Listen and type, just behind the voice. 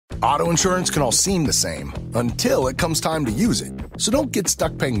Auto insurance can all seem the same until it comes time to use it. So don't get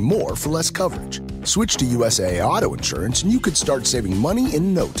stuck paying more for less coverage. Switch to USAA Auto Insurance and you could start saving money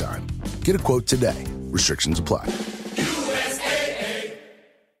in no time. Get a quote today. Restrictions apply. USAA.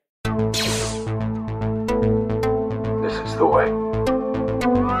 This is the way.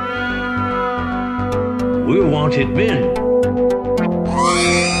 We're wanted men.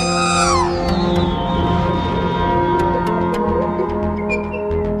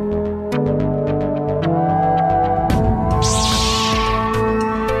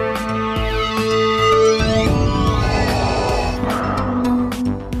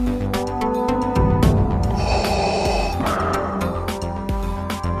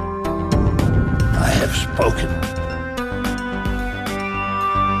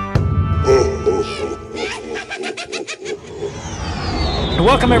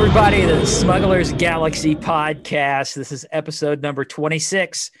 Welcome, everybody, to the Smugglers Galaxy podcast. This is episode number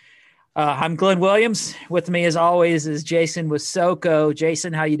 26. I'm Glenn Williams. With me, as always, is Jason Wasoko.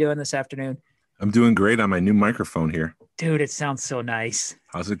 Jason, how you doing this afternoon? I'm doing great on my new microphone here. Dude, it sounds so nice.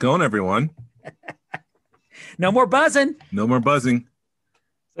 How's it going, everyone? No more buzzing. No more buzzing.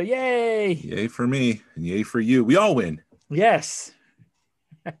 So yay. Yay for me and yay for you. We all win. Yes.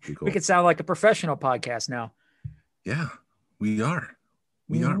 Cool. We could sound like a professional podcast now. Yeah, we are.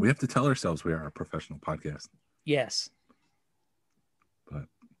 We are. We have to tell ourselves we are a professional podcast. Yes. But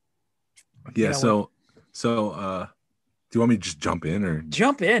yeah, so do you want me to just jump in or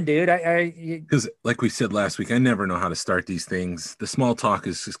jump in, dude? Because like we said last week, I never know how to start these things. The small talk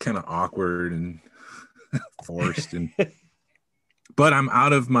is just kind of awkward and forced, and but I'm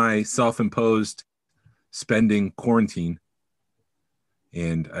out of my self-imposed spending quarantine,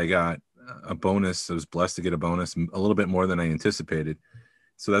 and I got a bonus. I was blessed to get a bonus, a little bit more than I anticipated.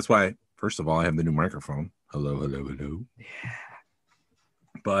 So that's why, first of all, I have the new microphone. Hello. Yeah.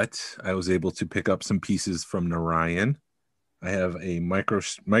 But I was able to pick up some pieces from Narayan. I have a Micro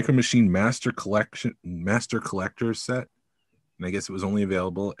Machine Master Collector set, and I guess it was only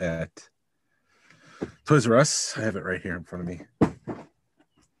available at Toys R Us. I have it right here in front of me.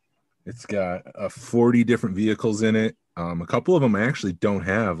 It's got 40 different vehicles in it. A couple of them I actually don't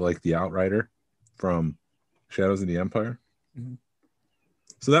have, like the Outrider from Shadows of the Empire. Mm-hmm.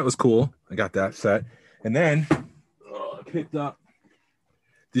 So that was cool. I got that set. And then I picked up.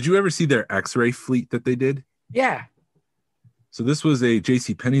 Did you ever see their X-ray fleet that they did? Yeah. So this was a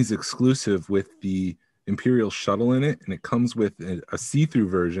JCPenney's exclusive with the Imperial shuttle in it. And it comes with a see-through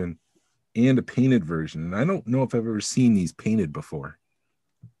version and a painted version. And I don't know if I've ever seen these painted before.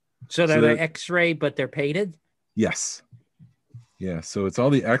 So they're X-ray, but they're painted? Yes. Yeah. So it's all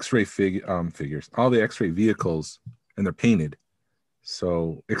the X-ray figures, all the X-ray vehicles, and they're painted.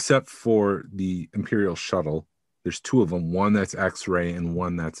 So except for the Imperial shuttle, there's two of them, one that's X-ray and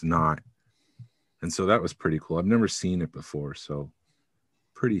one that's not. And so that was pretty cool. I've never seen it before, so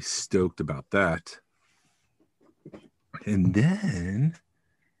pretty stoked about that. And then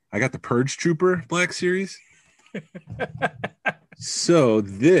I got the Purge Trooper Black Series. So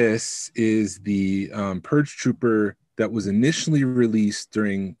this is the Purge Trooper that was initially released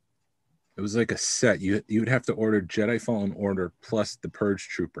during, it was like a set. You would have to order Jedi Fallen Order plus the Purge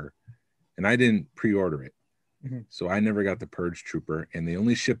Trooper. And I didn't pre-order it. Mm-hmm. So I never got the Purge Trooper. And they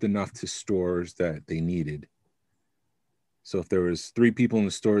only shipped enough to stores that they needed. So if there was 3 people in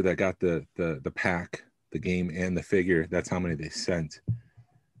the store that got the pack, the game, and the figure, that's how many they sent.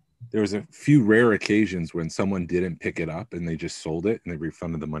 There was a few rare occasions when someone didn't pick it up and they just sold it and they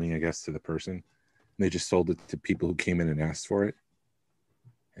refunded the money, I guess, to the person. And they just sold it to people who came in and asked for it.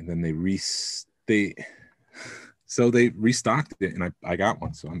 And then they restocked it, and I got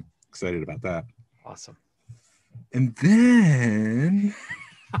one, so I'm excited about that. Awesome. And then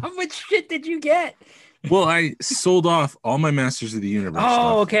how much shit did you get? Well, I sold off all my Masters of the Universe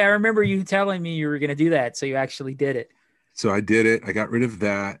stuff. Okay. I remember you telling me you were going to do that, so you actually did it. So I did it. I got rid of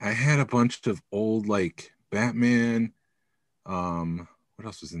that. I had a bunch of old, like, Batman. What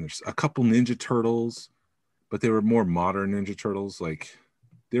else was in there? A couple Ninja Turtles, but they were more modern Ninja Turtles. Like,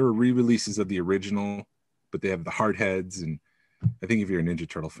 they were re-releases of the original, but they have the hard heads. And I think if you're a Ninja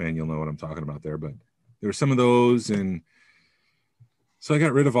Turtle fan, you'll know what I'm talking about there. But there were some of those. And so I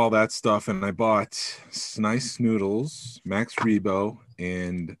got rid of all that stuff, and I bought Nice Noodles, Max Rebo,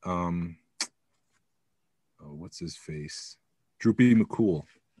 and what's his face? Droopy McCool.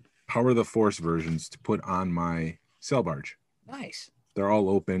 Power of the Force versions to put on my sail barge. Nice. They're all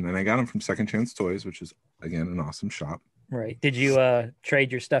open, and I got them from Second Chance Toys, which is, again, an awesome shop. Right. Did you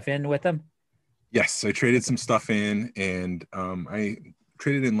trade your stuff in with them? Yes, I traded some stuff in, and I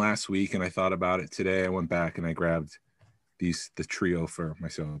traded in last week, and I thought about it today. I went back and I grabbed the trio for my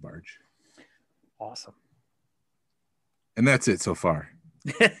solo barge. Awesome. And that's it so far.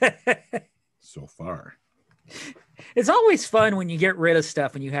 So far. It's always fun when you get rid of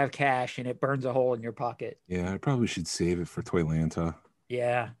stuff and you have cash and it burns a hole in your pocket. Yeah, I probably should save it for Toylanta.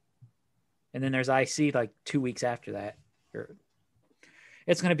 Yeah. And then there's IC like 2 weeks after that.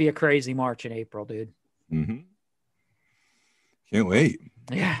 It's going to be a crazy March and April, dude. Mm-hmm. Can't wait.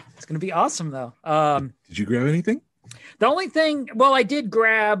 Yeah, it's going to be awesome, though. Did you grab anything? The only thing, well, I did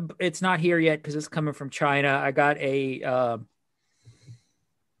grab, it's not here yet because it's coming from China. I got a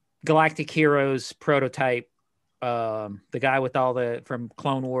Galactic Heroes prototype. The guy with all the, from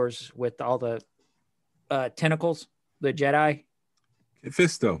Clone Wars with all the tentacles, the Jedi.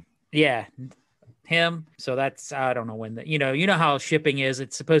 Fisto. Yeah, him. So that's, I don't know when you know how shipping is.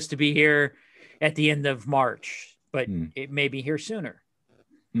 It's supposed to be here at the end of March, but it may be here sooner.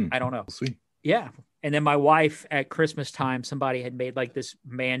 I don't know. We'll see. Yeah. And then my wife at Christmas time, somebody had made like this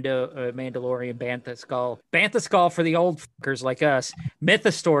Mandalorian Bantha skull for the old fuckers like us,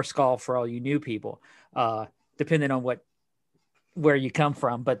 Mythostor skull for all you new people, depending on where you come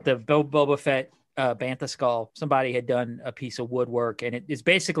from. But the Boba Fett Bantha skull, somebody had done a piece of woodwork, and it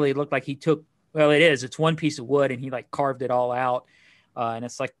basically looked like it's one piece of wood, and he like carved it all out, and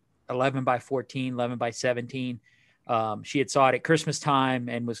it's like 11 by 14, 11 by 17. She had saw it at Christmas time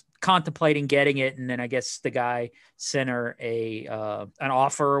and was contemplating getting it. And then I guess the guy sent her an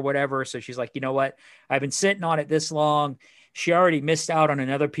offer or whatever. So she's like, you know what? I've been sitting on it this long. She already missed out on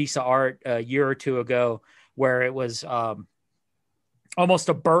another piece of art a year or two ago where it was almost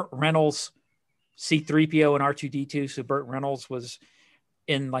a Burt Reynolds C-3PO and R2-D2. So Burt Reynolds was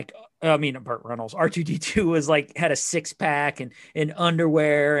in like, Burt Reynolds, R2-D2 was like, had a 6-pack and in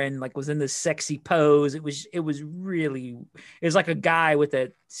underwear and like was in this sexy pose. It was like a guy with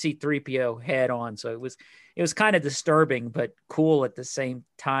a C-3PO head on. So it was kind of disturbing, but cool at the same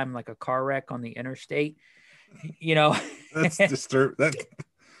time, like a car wreck on the interstate, That's a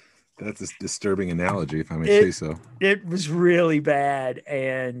disturbing analogy, if I may say so. It was really bad.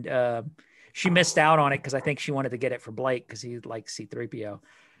 And, she missed out on it because I think she wanted to get it for Blake because he likes C-3PO.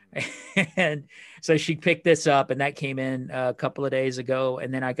 And so she picked this up, and that came in a couple of days ago.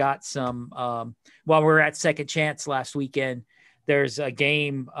 And then I got some while we were at Second Chance last weekend. There's a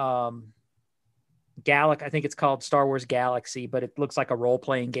game, I think it's called Star Wars Galaxy, but it looks like a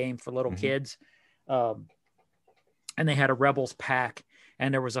role-playing game for little kids. And they had a Rebels pack,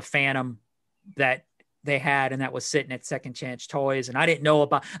 and there was a Phantom that they had, and that was sitting at Second Chance Toys. And I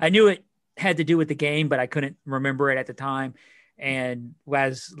knew it had to do with the game, but I couldn't remember it at the time. And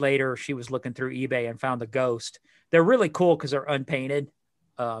as later she was looking through eBay and found the Ghost. They're really cool because they're unpainted.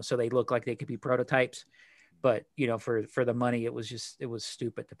 So they look like they could be prototypes, but for the money, it was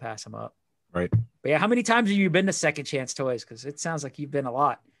stupid to pass them up. Right. But yeah. How many times have you been to Second Chance Toys? Cause it sounds like you've been a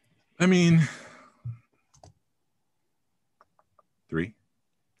lot. I mean, 3.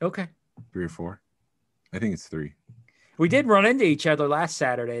 Okay. 3 or 4. I think it's 3. We did run into each other last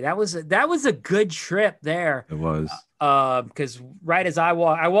Saturday. That was a good trip there. It was. Because right as I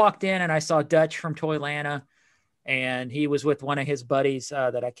walked in and I saw Dutch from Toylanta, and he was with one of his buddies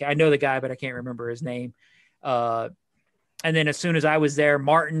that I know the guy, but I can't remember his name. And then as soon as I was there,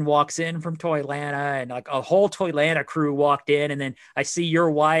 Martin walks in from Toylanta, and like a whole Toylanta crew walked in. And then I see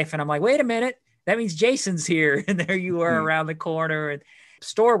your wife, and I'm like, wait a minute, that means Jason's here. And there you were around the corner, and the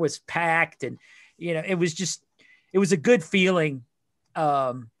store was packed, and it was a good feeling,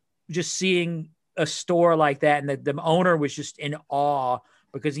 just seeing a store like that. And the owner was just in awe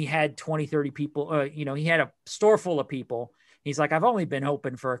because he had 20, 30 people, he had a store full of people. He's like, I've only been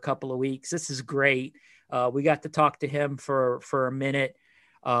open for a couple of weeks. This is great. We got to talk to him for a minute.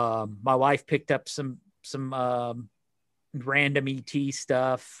 My wife picked up some random ET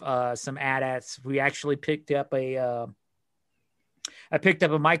stuff, some AT-ATs. We actually picked up I picked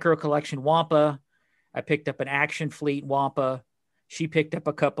up a micro collection Wampa. I picked up an Action Fleet Wampa. She picked up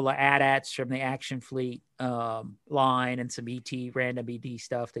a couple of AT-ATs from the Action Fleet line and some random ET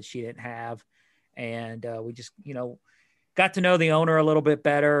stuff that she didn't have. And we just, got to know the owner a little bit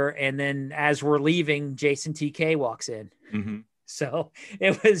better. And then as we're leaving, Jason TK walks in. Mm-hmm. So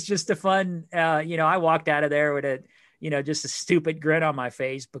it was just a fun, I walked out of there with just a stupid grin on my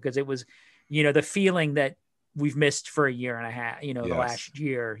face because it was, the feeling that we've missed for a year and a half, yes. The last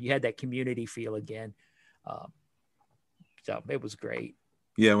year. You had that community feel again. So it was great.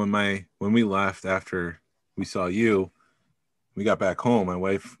 Yeah, when we left after we saw you, we got back home, my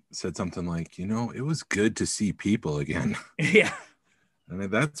wife said something like, it was good to see people again. Yeah. And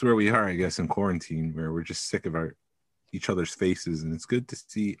that's where we are, I guess, in quarantine, where we're just sick of each other's faces, and it's good to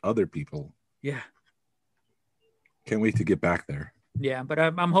see other people. Yeah. Can't wait to get back there. Yeah, but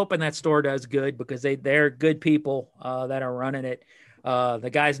I'm hoping that store does good because they're good people that are running it. The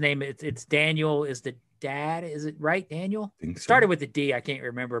guy's name it's Daniel is the dad. Is it right, Daniel? Think so. Started with a D. I can't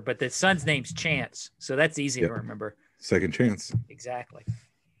remember, but the son's name's Chance, so that's easy to remember. Second chance. Exactly.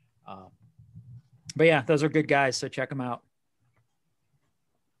 But yeah, those are good guys, so check them out.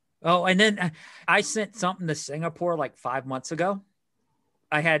 Oh, and then I sent something to Singapore like 5 months ago.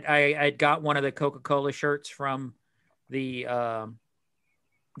 I got one of the Coca-Cola shirts from the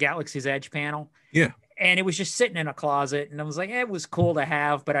Galaxy's Edge panel. Yeah. And it was just sitting in a closet. And I was like, it was cool to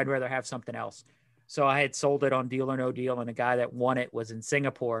have, but I'd rather have something else. So I had sold it on Deal or No Deal, and the guy that won it was in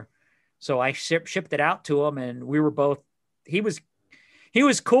Singapore. So I shipped it out to him, and we were both, he was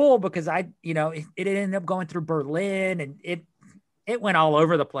cool because it ended up going through Berlin, and it went all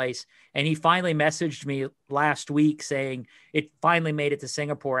over the place. And he finally messaged me last week saying it finally made it to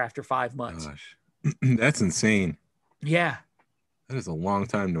Singapore after 5 months. Gosh, that's insane. Yeah. That is a long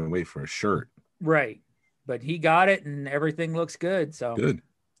time to wait for a shirt. Right. But he got it and everything looks good. So good.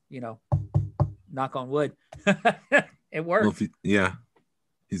 Knock on wood. It worked. Well,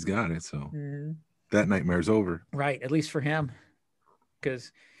 he's got it. So that nightmare's over. Right. At least for him.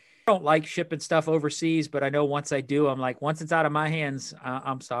 Because I don't like shipping stuff overseas, but I know once I do, I'm like, once it's out of my hands,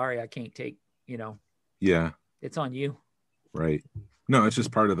 I'm sorry. I can't take, Yeah. It's on you. Right. No, it's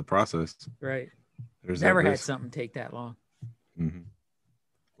just part of the process. Right. There's never had something take that long. Mm-hmm.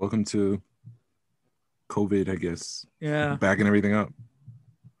 Welcome to COVID, I guess. Yeah. Backing everything up.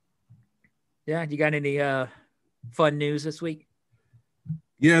 Yeah. You got any fun news this week?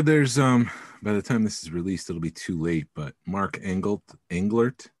 Yeah, there's by the time this is released, it'll be too late. But Mark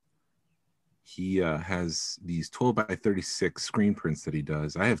Englert, he has these 12 by 36 screen prints that he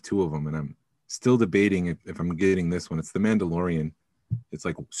does. I have 2 of them, and I'm still debating if I'm getting this one. It's The Mandalorian. It's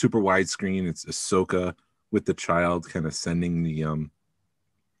like super widescreen. It's Ahsoka with the child kind of sending the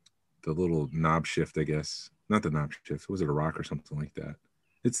little knob shift, I guess. Not the knob shift. Was it a rock or something like that?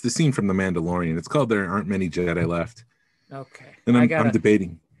 It's the scene from The Mandalorian. It's called There Aren't Many Jedi Left. Okay. And I'm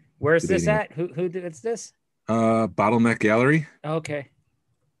debating. Where's this at? Who it's this? Bottleneck Gallery. Okay.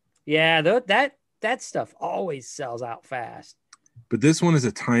 Yeah, that stuff always sells out fast. But this one is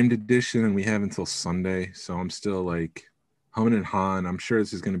a timed edition, and we have until Sunday. So I'm still like humming and hawing. I'm sure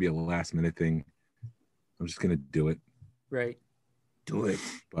this is going to be a last minute thing. I'm just going to do it. Right. Do it.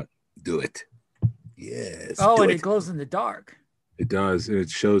 But do it. Yes. Oh, and it glows in the dark. It does. And it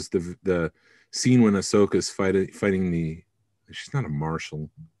shows the scene when Ahsoka's fighting the, she's not a marshal.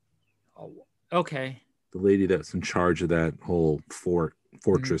 Oh, okay. The lady that's in charge of that whole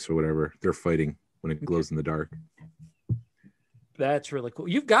fortress or whatever, they're fighting when it glows in the dark. That's really cool.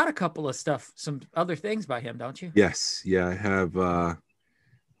 You've got a couple of some other things by him, don't you? Yes. Yeah, I have,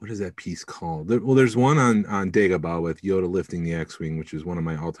 what is that piece called? Well, there's one on Dagobah with Yoda lifting the X-Wing, which is one of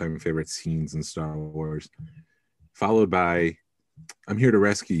my all-time favorite scenes in Star Wars. Followed by I'm Here to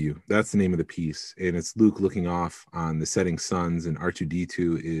Rescue You. That's the name of the piece. And it's Luke looking off on the setting suns, and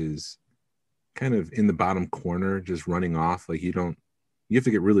R2-D2 is kind of in the bottom corner, just running off. Like you have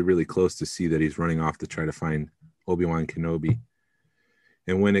to get really, really close to see that he's running off to try to find Obi-Wan Kenobi.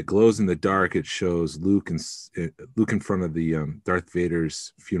 And when it glows in the dark, it shows Luke in front of the Darth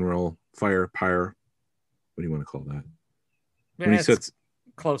Vader's funeral pyre. What do you want to call that? Yeah, when he sets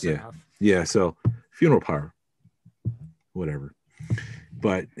close enough. Yeah, so funeral pyre. Whatever.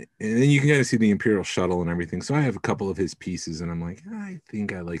 But and then you can kind of see the Imperial shuttle and everything. So I have a couple of his pieces, and I'm like, I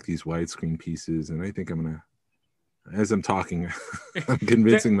think I like these widescreen pieces, and I think I'm gonna, as I'm talking, I'm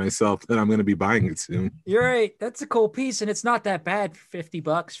convincing myself that I'm gonna be buying it soon. You're right. That's a cool piece, and it's not that bad.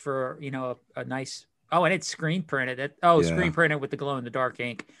 $50 for a nice. Oh, and it's screen printed. Screen printed with the glow in the dark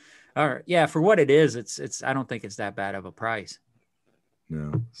ink. All right, yeah. For what it is, it's. I don't think it's that bad of a price.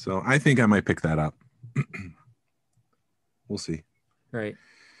 No, so I think I might pick that up. We'll see. Right.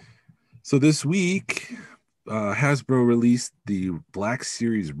 So this week, Hasbro released the Black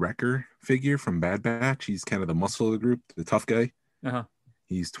Series Wrecker figure from Bad Batch. He's kind of the muscle of the group, the tough guy. Uh-huh.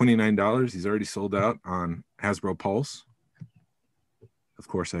 He's $29. He's already sold out on Hasbro Pulse. Of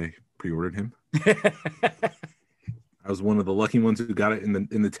course, I pre-ordered him. I was one of the lucky ones who got it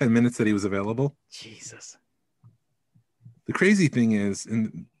in the 10 minutes that he was available. Jesus. The crazy thing is,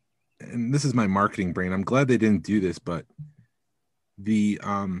 and this is my marketing brain, I'm glad they didn't do this, but the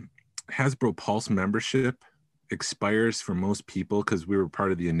Hasbro Pulse membership expires for most people because we were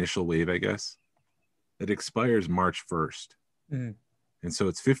part of the initial wave, I guess. It expires March 1st. Mm. And so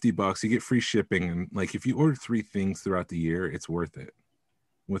it's $50. You get free shipping. And like if you order 3 things throughout the year, it's worth it.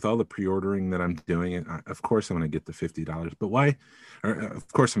 with all the pre-ordering that I'm doing, and of course I'm going to get the $50. But why? Or,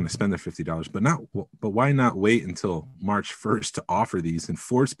 of course I'm going to spend the $50, but why not wait until March 1st to offer these and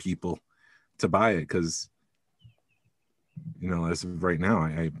force people to buy it? Because as of right now,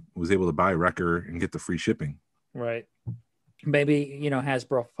 I was able to buy Wrecker and get the free shipping. Right. Maybe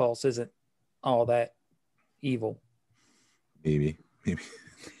Hasbro Pulse isn't all that evil. Maybe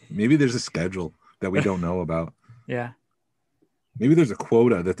there's a schedule that we don't know about. Yeah. Maybe there's a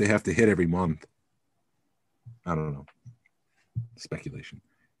quota that they have to hit every month. I don't know. Speculation.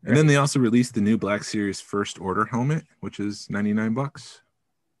 And then they also released the new Black Series First Order helmet, which is $99.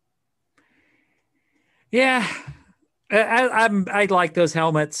 Yeah. I like those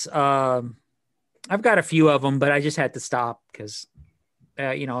helmets. I've got a few of them, but I just had to stop because,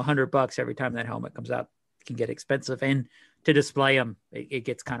 $100 every time that helmet comes out can get expensive. And to display them, it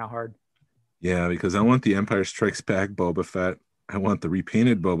gets kind of hard. Yeah, because I want the Empire Strikes Back Boba Fett. I want the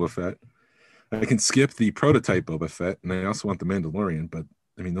repainted Boba Fett. I can skip the prototype Boba Fett, and I also want the Mandalorian. But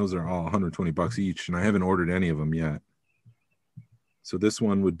I mean, those are all $120 each, and I haven't ordered any of them yet. So this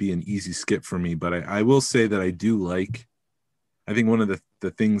one would be an easy skip for me. But I will say that I do like. I think one of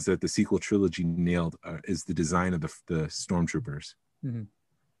the things that the sequel trilogy nailed is the design of the stormtroopers. Mm-hmm.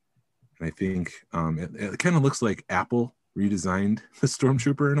 And I think it kind of looks like Apple redesigned the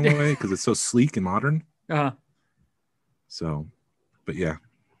stormtrooper in a way because it's so sleek and modern. Uh-huh. So, but yeah,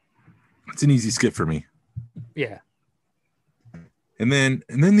 it's an easy skip for me. Yeah. And then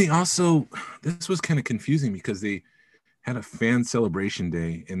they also, this was kind of confusing because they had a fan celebration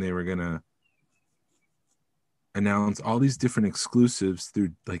day and they were going to announce all these different exclusives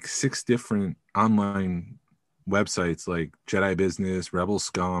through like 6 different online websites like Jedi Business, Rebel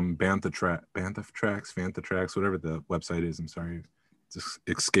Scum, Bantha Tracks, whatever the website is. I'm sorry, it's just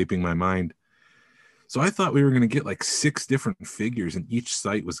escaping my mind. So I thought we were going to get like 6 different figures and each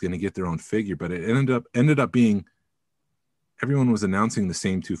site was going to get their own figure, but it ended up being everyone was announcing the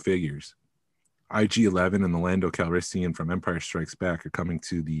same 2 figures. IG-11 and the Lando Calrissian from Empire Strikes Back are coming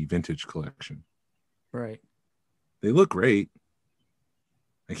to the vintage collection. Right. They look great.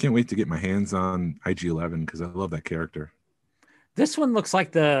 I can't wait to get my hands on IG-11 because I love that character. This one looks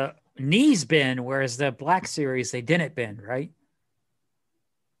like the knees bend, whereas the Black Series, they didn't bend, right?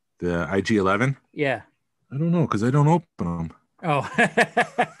 The IG-11? Yeah. I don't know because I don't open them. Oh.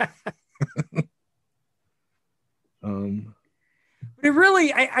 But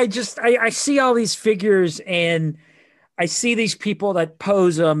really, I see all these figures and I see these people that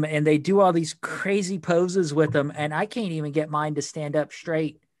pose them and they do all these crazy poses with them. And I can't even get mine to stand up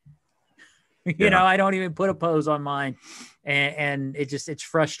straight. I don't even put a pose on mine and it's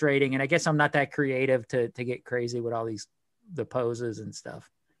frustrating. And I guess I'm not that creative to get crazy with all the poses and stuff.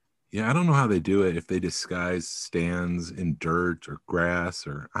 Yeah. I don't know how they do it. If they disguise stands in dirt or grass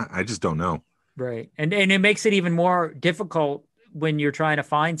or I just don't know. Right. And it makes it even more difficult when you're trying to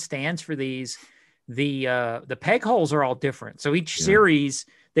find stands for these. The peg holes are all different. So each series,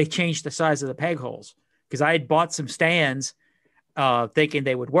 they changed the size of the peg holes because I had bought some stands thinking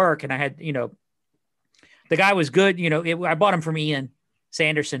they would work. And I had, the guy was good. I bought him from Ian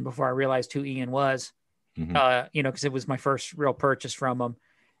Sanderson before I realized who Ian was, because it was my first real purchase from him.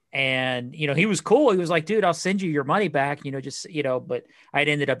 And, he was cool. He was like, dude, I'll send you your money back, but I'd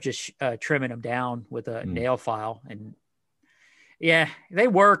ended up just trimming him down with a nail file. And yeah, they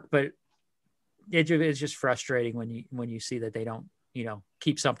work, but it's just frustrating when you see that they don't,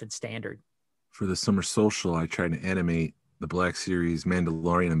 keep something standard. For the summer social, I tried to animate the Black Series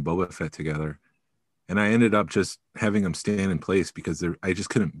Mandalorian and Boba Fett together. And I ended up just having them stand in place because I just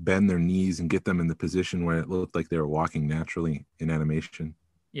couldn't bend their knees and get them in the position where it looked like they were walking naturally in animation.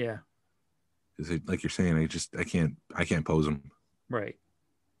 Yeah. Because like you're saying, I can't pose them. Right.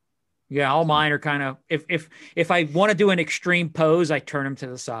 Yeah. All mine are kind of, if I want to do an extreme pose, I turn them to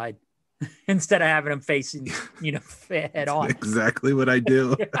the side instead of having them facing, head on. Exactly what I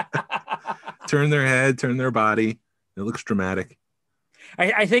do. Turn their head, turn their body. It looks dramatic.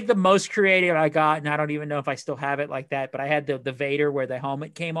 I think the most creative I got, and I don't even know if I still have it like that, but I had the Vader where the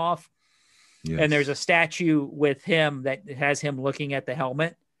helmet came off. Yes. And there's a statue with him that has him looking at the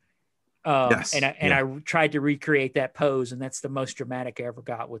helmet. Yes. And I tried to recreate that pose, and that's the most dramatic I ever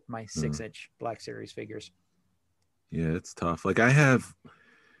got with my 6-inch Black Series figures. Yeah, it's tough. Like I have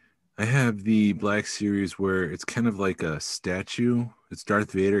the Black Series where it's kind of like a statue. It's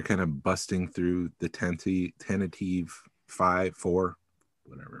Darth Vader kind of busting through the tentative 4,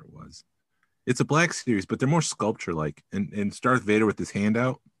 whatever it was. It's a Black Series, but they're more sculpture-like, and it's Darth Vader with his hand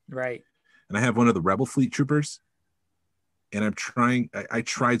out. Right. And I have one of the Rebel Fleet troopers. and I'm trying. I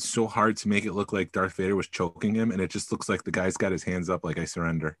tried so hard to make it look like Darth Vader was choking him, and it just looks like the guy's got his hands up like I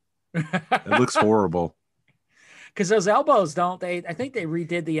surrender. It looks horrible. Because those elbows don't they? I think they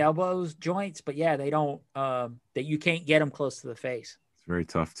redid the elbows joints, but yeah, they don't. That you can't get them close to the face. It's very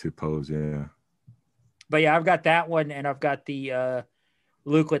tough to pose. Yeah. But yeah, I've got that one, and I've got the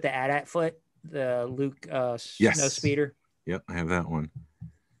Luke with the AT-AT foot, the Luke Yes. snow speeder. Yep, I have that one.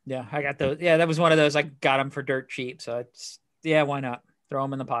 Yeah, I got those. Yeah, that was one of those. I got them for dirt cheap, so it's why not? Throw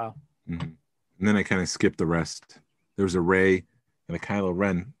them in the pile. Mm-hmm. And then I kind of skipped the rest. There was a Rey and a Kylo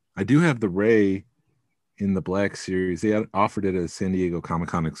Ren. I do have the Rey in the Black Series. They had offered it as San Diego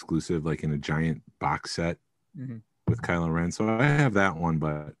Comic-Con exclusive, like in a giant box set with Kylo Ren. So I have that one,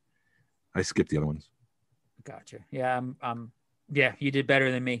 but I skipped the other ones. Gotcha. Yeah, yeah, you did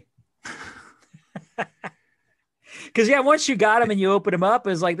better than me. Because once you got them and you open them up,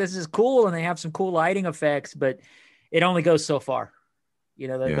 it's like, this is cool, and they have some cool lighting effects, but it only goes so far. The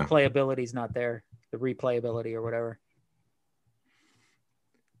playability is not there, the replayability or whatever.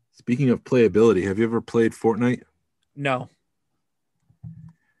 Speaking of playability, have you ever played Fortnite? No.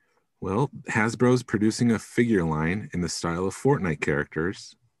 Well, Hasbro's producing a figure line in the style of Fortnite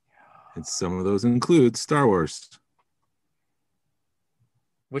characters, and some of those include Star Wars.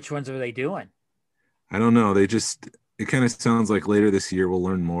 Which ones are they doing? I don't know. It kind of sounds like later this year we'll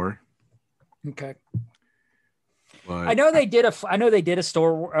learn more. Okay. But I know they did a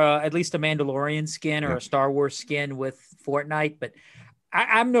store, at least a Mandalorian skin or a Star Wars skin with Fortnite, but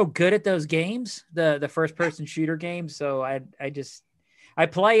I'm no good at those games, the first person shooter games. So I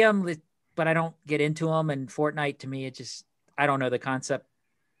play them, but I don't get into them. And Fortnite to me, I don't know the concept.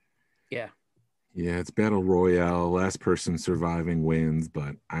 Yeah. Yeah, it's battle royale. Last person surviving wins,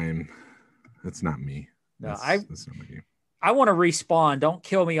 but that's not me. No, that's not my game. I want to respawn. Don't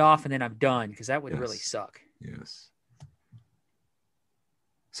kill me off and then I'm done, because that would really suck. Yes.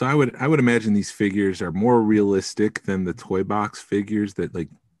 So I would imagine these figures are more realistic than the toy box figures that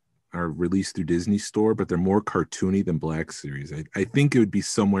are released through Disney Store, but they're more cartoony than Black Series. I think it would be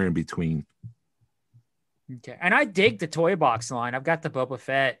somewhere in between. Okay. And I dig the toy box line. I've got the Boba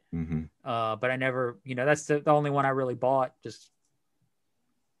Fett, but I never, that's the only one I really bought. Just,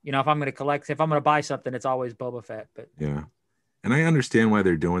 if I'm going to buy something, it's always Boba Fett. But yeah. And I understand why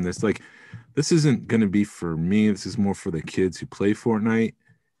they're doing this. This isn't going to be for me. This is more for the kids who play Fortnite.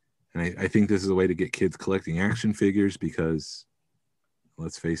 And I think this is a way to get kids collecting action figures, because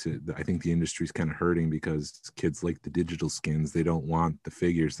let's face it, I think the industry's kind of hurting because kids like the digital skins. They don't want the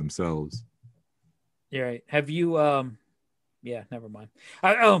figures themselves. Yeah. Right. Have you, yeah, never mind.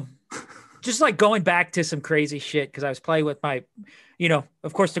 Just going back to some crazy shit. Cause I was playing with my,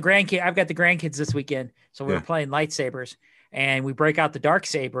 of course I've got the grandkids this weekend. So we were playing lightsabers, and we break out the dark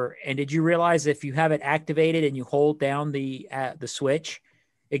saber. And did you realize if you have it activated and you hold down the switch,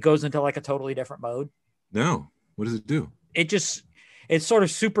 it goes into a totally different mode? No. What does it do? It sort of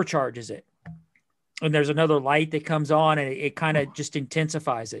supercharges it. And there's another light that comes on, and it kind of just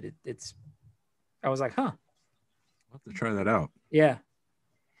intensifies it. I was like, huh. I'll have to try that out. Yeah.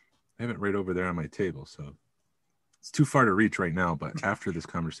 I have it right over there on my table, so it's too far to reach right now. But after this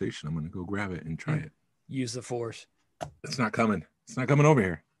conversation, I'm going to go grab it and try it. Use the Force. It's not coming. It's not coming over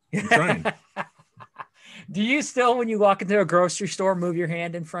here. I'm trying. Do you still, when you walk into a grocery store, move your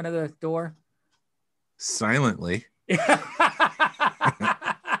hand in front of the door? Silently.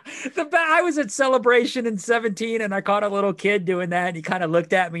 I was at Celebration in 2017, and I caught a little kid doing that, and he kind of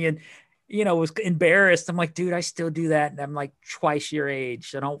looked at me and, was embarrassed. I'm like, dude, I still do that, and I'm like twice your age,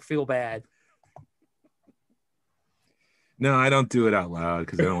 so don't feel bad. No, I don't do it out loud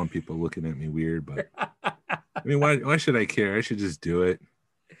because I don't want people looking at me weird. But I mean, why should I care? I should just do it.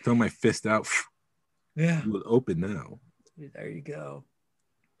 Throw my fist out. Yeah. It open now. There you go.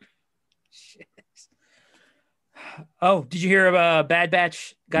 Shit. Oh, did you hear of Bad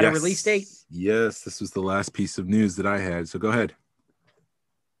Batch got a release date? Yes, this was the last piece of news that I had. So go ahead.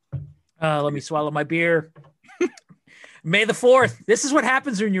 Let me swallow my beer. May the 4th. This is what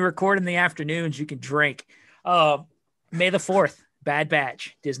happens when you record in the afternoons. You can drink. May the 4th. Bad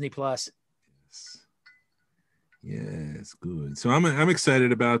Batch. Disney Plus. Yes, good. So I'm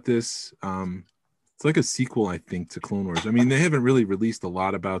excited about this. It's like a sequel, I think, to Clone Wars. I mean, they haven't really released a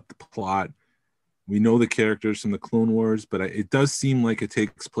lot about the plot. We know the characters from the Clone Wars, but it does seem like it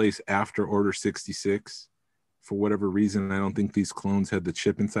takes place after Order 66. For whatever reason, I don't think these clones had the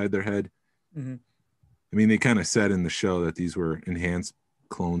chip inside their head. Mm-hmm. I mean, they kind of said in the show that these were enhanced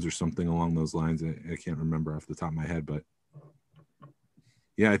clones or something along those lines. I can't remember off the top of my head, but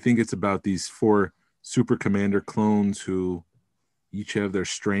yeah, I think it's about these 4 super commander clones who each have their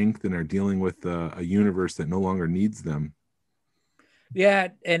strength and are dealing with a universe that no longer needs them. Yeah,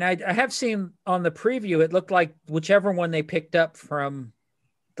 and I have seen on the preview, it looked like whichever one they picked up from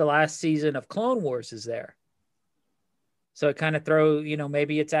the last season of Clone Wars is there. So it kind of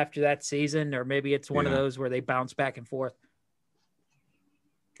maybe it's after that season, or maybe it's one of Yeah. those where they bounce back and forth.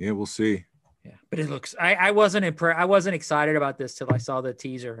 Yeah, we'll see. Yeah, but it looks. I wasn't impressed. I wasn't excited about this till I saw the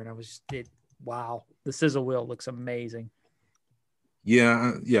teaser, and wow, the sizzle wheel looks amazing.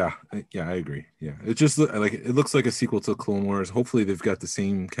 Yeah, I agree. Yeah, it just like it looks like a sequel to Clone Wars. Hopefully, they've got the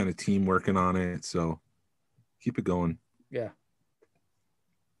same kind of team working on it. So keep it going. Yeah.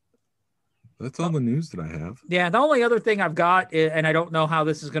 That's all the news that I have. Yeah, the only other thing I've got, and I don't know how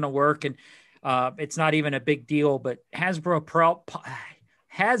this is going to work, and it's not even a big deal, but Hasbro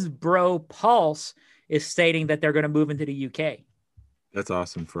Pulse is stating that they're going to move into the UK. That's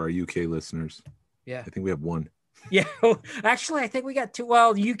awesome for our UK listeners. Yeah, I think we have one. Yeah, actually, I think we got two.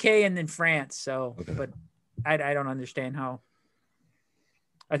 Well, UK and then France. So, Okay. But I don't understand how.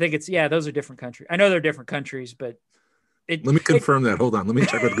 I think those are different countries. I know they're different countries, but let me confirm that. Hold on, let me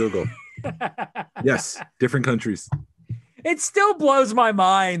check with Google. Yes, different countries. It still blows my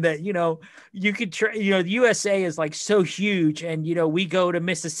mind that you could the USA is like so huge, and we go to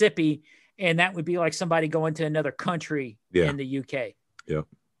Mississippi, and that would be like somebody going to another country in the UK. Yeah.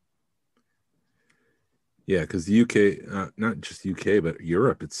 Yeah, because the UK, not just UK, but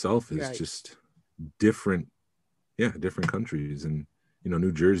Europe itself is just different. Yeah, different countries, and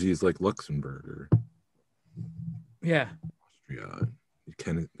New Jersey is like Luxembourg, or Austria.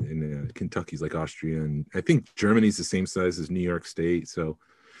 Kentucky's like Austria, and I think Germany's the same size as New York State. So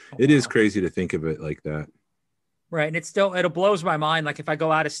it is crazy to think of it like that. Right, and it blows my mind. Like if I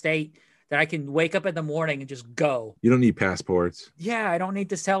go out of state, that I can wake up in the morning and just go. You don't need passports. Yeah, I don't need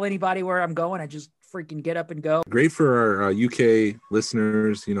to tell anybody where I'm going. I just freaking get up and go. Great for our UK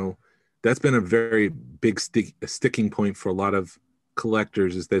listeners. That's been a very big sticking point for a lot of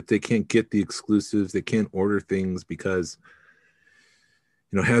collectors, is that they can't get the exclusives. They can't order things because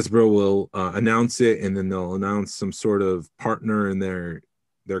Hasbro will announce it, and then they'll announce some sort of partner in their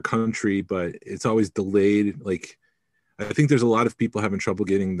country, but it's always delayed. Like I think there's a lot of people having trouble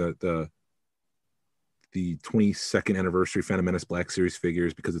getting the 22nd anniversary Phantom Menace Black Series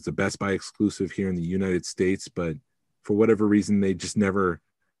figures because it's a Best Buy exclusive here in the United States, but for whatever reason they just never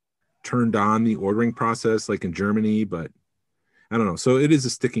turned on the ordering process like in Germany. But I don't know. So it is a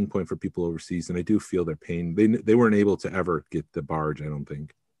sticking point for people overseas, and I do feel their pain. They weren't able to ever get the barge, I don't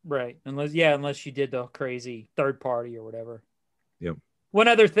think. Right. Unless you did the crazy third party or whatever. Yep. One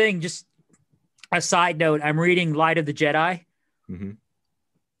other thing, just a side note, I'm reading Light of the Jedi. Mm-hmm.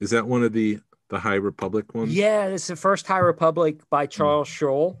 Is that one of the High Republic ones? Yeah, it's the first High Republic by Charles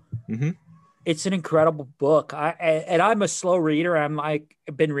Schroll. Mm-hmm. It's an incredible book. I'm a slow reader. I've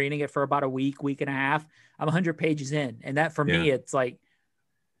been reading it for about a week and a half. I'm 100 pages in, and that for me, it's like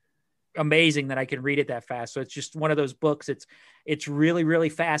amazing that I can read it that fast. So it's just one of those books. It's really, really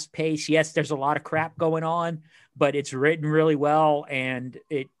fast paced. Yes, there's a lot of crap going on, but it's written really well, and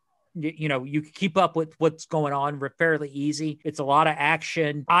you can keep up with what's going on fairly easy. It's a lot of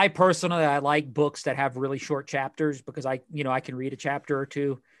action. I like books that have really short chapters because I can read a chapter or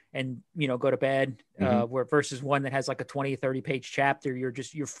two and go to bed. Where versus one that has like a 20 or 30 page chapter,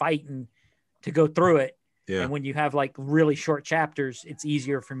 you're fighting to go through it. Yeah. And when you have like really short chapters, it's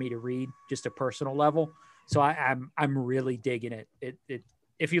easier for me to read, just a personal level. So I'm really digging it.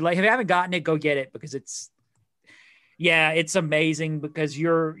 If you haven't gotten it, go get it, because it's amazing, because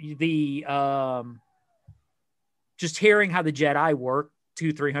you're just hearing how the Jedi worked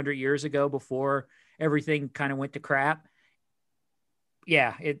 200-300 years ago before everything kind of went to crap.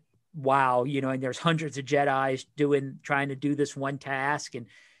 Yeah. Wow. And there's hundreds of Jedis trying to do this one task, and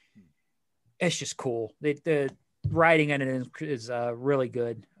it's just cool. The writing in it is really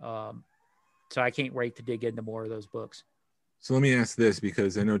good. So I can't wait to dig into more of those books. So let me ask this,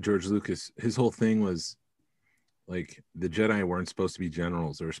 because I know George Lucas, his whole thing was like the Jedi weren't supposed to be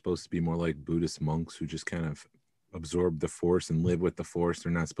generals. They were supposed to be more like Buddhist monks who just kind of absorb the Force and live with the Force.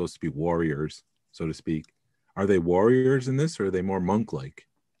 They're not supposed to be warriors, so to speak. Are they warriors in this, or are they more monk-like?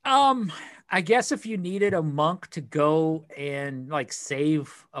 I guess if you needed a monk to go and like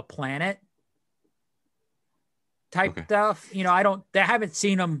save a planet type stuff, they haven't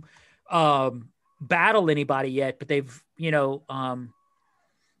seen them battle anybody yet, but they've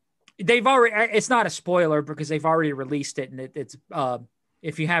already, it's not a spoiler because they've already released it, and it's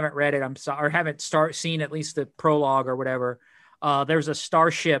if you haven't read it, I'm sorry, or haven't seen at least the prologue or whatever, there's a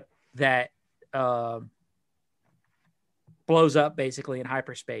starship that blows up basically in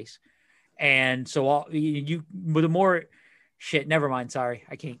hyperspace, and so the more shit, never mind, sorry,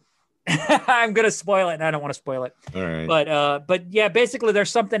 I can't I'm gonna spoil it, and I don't want to spoil it. All right. But yeah, basically, there's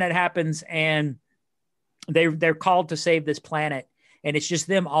something that happens, and they're called to save this planet, and it's just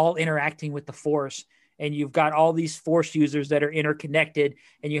them all interacting with the Force. And you've got all these Force users that are interconnected,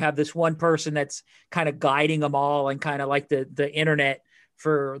 and you have this one person that's kind of guiding them all, and kind of like the internet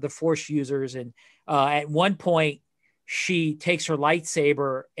for the Force users. And at one point, she takes her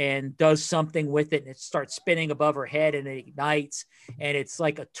lightsaber and does something with it, and it starts spinning above her head, and it ignites, and it's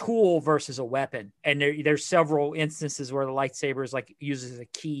like a tool versus a weapon. And there's several instances where the lightsaber is like uses a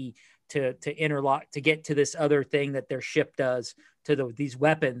key to interlock to get to this other thing that their ship does to these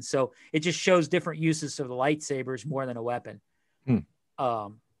weapons. So it just shows different uses of the lightsabers more than a weapon.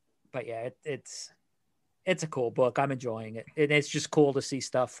 But yeah, it's a cool book. I'm enjoying it, and it's just cool to see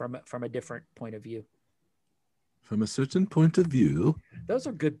stuff from a different point of view. From a certain point of view, those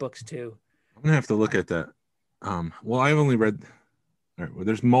are good books too. I'm gonna have to look at that. Well, I've only read. All right, well,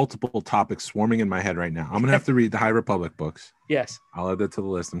 there's multiple topics swarming in my head right now. I'm gonna have to read the High Republic books. Yes, I'll add that to the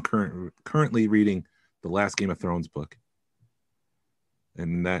list. I'm currently reading the last Game of Thrones book,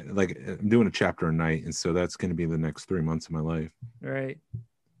 and that, like, I'm doing a chapter a night, and so that's gonna be the next 3 months of my life. Right.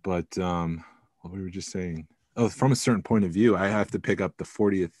 But what we were just saying. Oh, from a certain point of view, I have to pick up the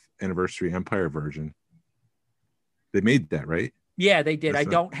 40th anniversary Empire version. They made that, right? Yeah, they did. I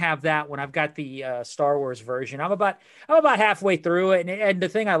don't have that one. I've got the Star Wars version. I'm about halfway through it, and the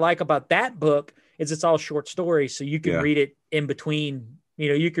thing I like about that book is it's all short stories, so you can read it in between.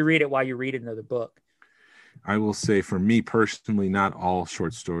 You can read it while you read another book. I will say, for me personally, not all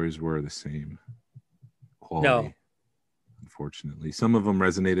short stories were the same quality. No, unfortunately, some of them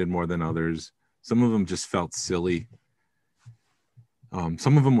resonated more than others. Some of them just felt silly.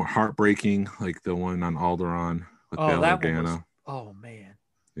 Some of them were heartbreaking, like the one on Alderaan. That one was, oh man.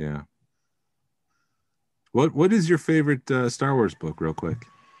 Yeah. What is your favorite Star Wars book, real quick,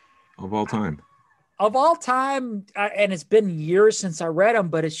 of all time? Of all time, and it's been years since I read them,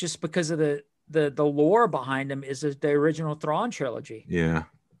 but it's just because of the lore behind them is the original Thrawn trilogy. Yeah.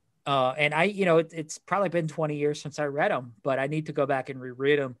 And it's probably been 20 years since I read them, but I need to go back and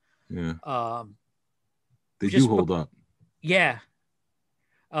reread them. Yeah. They do hold up. Yeah.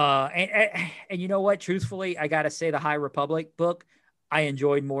 And you know what? Truthfully, I got to say the High Republic book I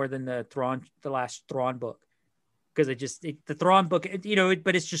enjoyed more than the last Thrawn book, because the Thrawn book,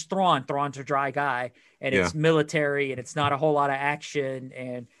 but it's just Thrawn. Thrawn's a dry guy, and it's military, and it's not a whole lot of action,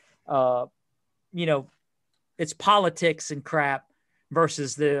 and it's politics and crap,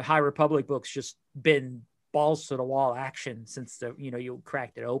 versus the High Republic books just been balls to the wall action since you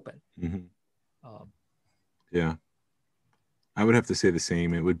cracked it open. Mm-hmm. Yeah. I would have to say the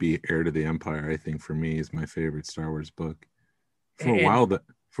same. It would be Heir to the Empire, I think, for me, is my favorite Star Wars book. For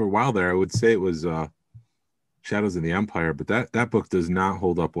a while there, I would say it was Shadows of the Empire, but that book does not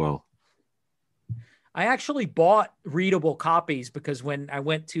hold up well. I actually bought readable copies because when I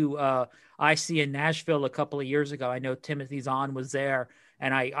went to IC in Nashville a couple of years ago, I know Timothy Zahn was there,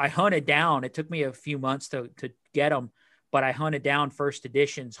 and I hunted down. It took me a few months to get them, but I hunted down first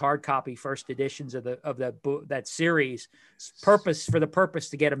editions, hard copy first editions of that book, that series, for the purpose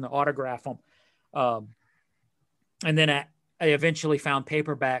to get them to autograph them. And then I eventually found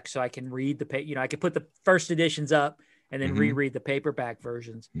paperback, so I can read I could put the first editions up and then reread the paperback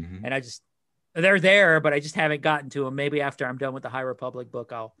versions. Mm-hmm. And they're there, but I just haven't gotten to them. Maybe after I'm done with the High Republic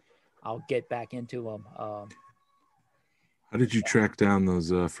book, I'll get back into them. How did you track down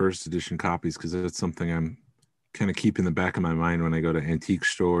those first edition copies? Because that's something I'm kind of keep in the back of my mind when I go to antique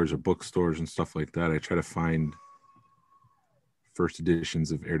stores or bookstores and stuff like that. I try to find first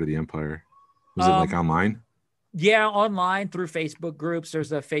editions of Heir to the Empire. Was it like online? Yeah, online through Facebook groups.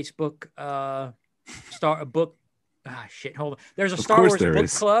 There's a Facebook book. Hold on. There's a Star Wars book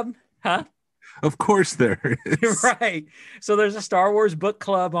club. Huh? Of course there is. Right. So there's a Star Wars book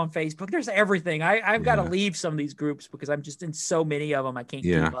club on Facebook. There's everything. I've got to leave some of these groups because I'm just in so many of them. I can't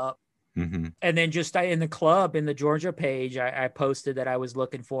keep up. Mm-hmm. And then just in the club, in the Georgia page, I posted that I was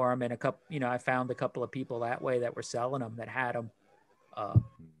looking for them, and I found a couple of people that way that were selling them, that had them.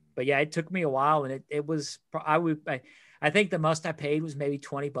 But yeah, it took me a while, and it was, I think the most I paid was maybe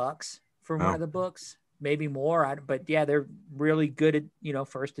 $20 for one of the books, maybe more. But yeah, they're really good at,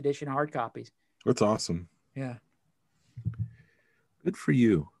 first edition hard copies. That's awesome. Yeah. Good for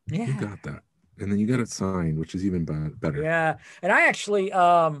you. Yeah. You got that. And then you got it signed, which is even better. Yeah. And I actually,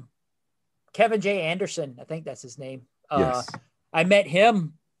 Kevin J. Anderson, I think that's his name. Yes. I met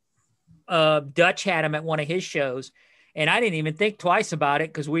him. Dutch had him at one of his shows, and I didn't even think twice about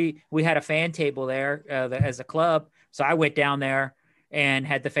it because we had a fan table there as a club. So I went down there and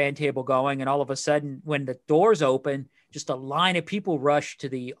had the fan table going, and all of a sudden, when the doors open, just a line of people rushed to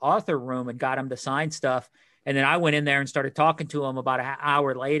the author room and got him to sign stuff. And then I went in there and started talking to him about an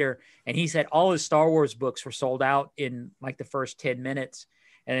hour later. And he said all his Star Wars books were sold out in like the first 10 minutes.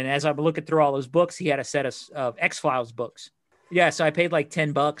 And then as I'm looking through all those books, he had a set of X-Files books. Yeah. So I paid like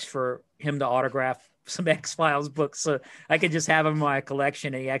 $10 for him to autograph some X-Files books. So I could just have them in my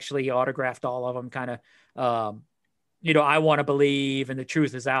collection. And he actually autographed all of them, kind of, I Want to Believe and The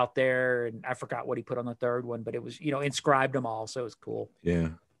Truth Is Out There. And I forgot what he put on the third one, but it was, inscribed them all. So it was cool. Yeah.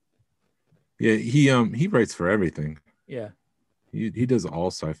 Yeah. He writes for everything. Yeah. He does all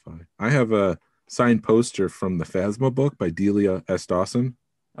sci-fi. I have a signed poster from the Phasma book by Delia S. Dawson.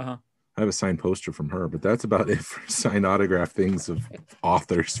 Uh-huh. I have a signed poster from her, but that's about it for signed autograph things of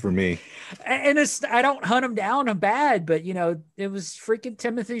authors for me. And I don't hunt him down. I'm bad, but it was freaking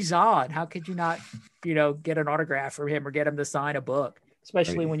Timothy Zahn. How could you not, get an autograph from him or get him to sign a book,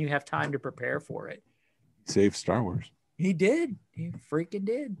 especially when you have time to prepare for it? Save Star Wars. He did. He freaking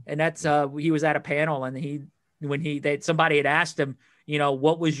did. And that's he was at a panel, and somebody had asked him,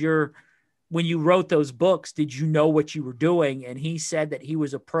 what was when you wrote those books, did you know what you were doing? And he said that he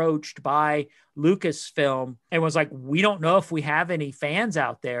was approached by Lucasfilm and was like, we don't know if we have any fans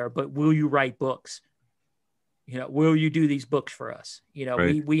out there, but will you write books? Will you do these books for us?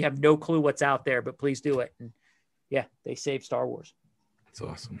 Right. We have no clue what's out there, but please do it. And yeah, they saved Star Wars. That's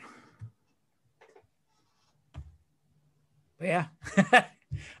awesome. But yeah.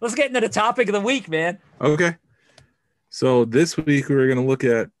 Let's get into the topic of the week, man. Okay. So this week we're going to look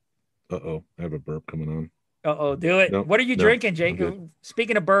at, I have a burp coming on. Do it. Nope, What are you drinking, Jake?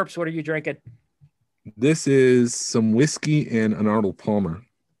 Speaking of burps, what are you drinking? This is some whiskey and an Arnold Palmer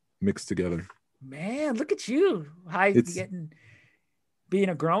mixed together. Man, look at you. Being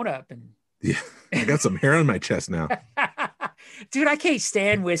a grown-up. And yeah, I got some hair on my chest now. Dude, I can't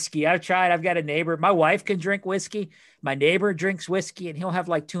stand whiskey. I've tried. I've got a neighbor. My wife can drink whiskey. My neighbor drinks whiskey, and he'll have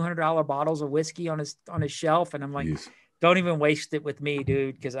like $200 bottles of whiskey on his shelf. And I'm like, Jeez. Don't even waste it with me,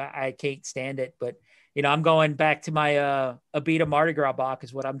 dude, because I can't stand it. But, I'm going back to my Abita Mardi Gras bock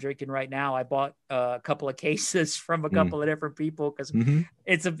is what I'm drinking right now. I bought a couple of cases from a couple of different people because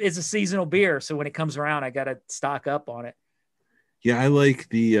it's a seasonal beer. So when it comes around, I got to stock up on it. Yeah, I like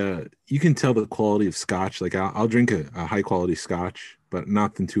you can tell the quality of scotch. Like I'll drink a high quality scotch, but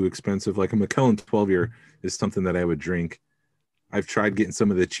nothing too expensive. Like a Macallan 12-year is something that I would drink. I've tried getting some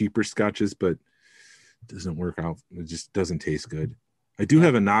of the cheaper scotches, but it doesn't work out. It just doesn't taste good. I do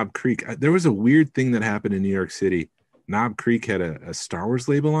have a Knob Creek. There was a weird thing that happened in New York City. Knob Creek had a Star Wars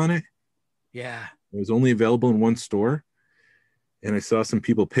label on it. Yeah. It was only available in one store. And I saw some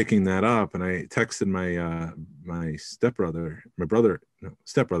people picking that up, and I texted my stepbrother,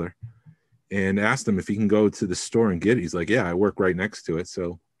 and asked him if he can go to the store and get it. He's like, yeah, I work right next to it.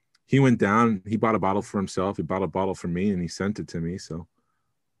 So he went down, he bought a bottle for himself, he bought a bottle for me, and he sent it to me. So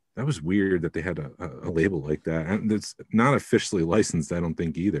that was weird that they had a label like that. And it's not officially licensed, I don't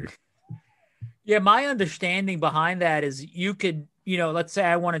think, either. Yeah, my understanding behind that is you could, let's say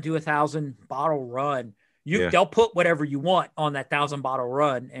I want to do 1,000 bottle run. They'll put whatever you want on that 1,000 bottle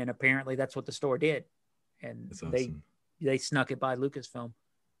run, and apparently that's what the store did, and that's awesome. they snuck it by Lucasfilm.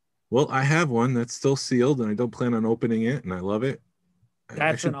 Well, I have one that's still sealed, and I don't plan on opening it, and I love it.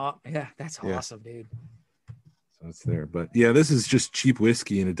 That's awesome, dude. So it's there, but yeah, this is just cheap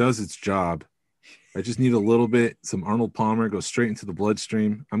whiskey, and it does its job. I just need a little bit, some Arnold Palmer, go straight into the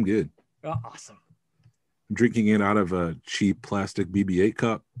bloodstream. I'm good. Oh, awesome. I'm drinking it out of a cheap plastic BB-8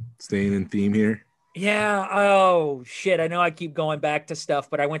 cup, staying in theme here. Yeah. Oh shit. I know I keep going back to stuff,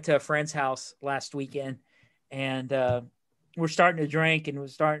 but I went to a friend's house last weekend, and we're starting to drink, and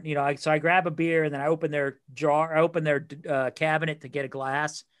so I grab a beer, and then I open their cabinet to get a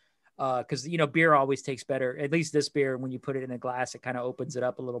glass. Cause beer always tastes better. At least this beer, when you put it in a glass, it kind of opens it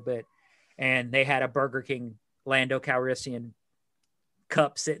up a little bit. And they had a Burger King Lando Calrissian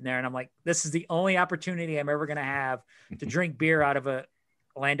cup sitting there. And I'm like, this is the only opportunity I'm ever going to have to drink beer out of a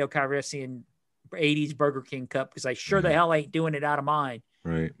Lando Calrissian 80s Burger King cup, because I sure the hell ain't doing it out of mine.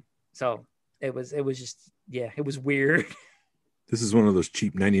 Right. So it was just, it was weird. This is one of those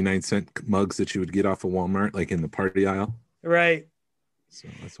cheap 99-cent mugs that you would get off of Walmart, like in the party aisle. Right. So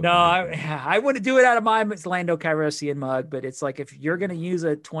that's no, I wouldn't do it out of my Lando Calrissian mug, but it's like, if you're going to use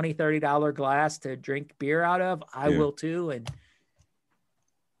a $20, $30 glass to drink beer out of, I will too. And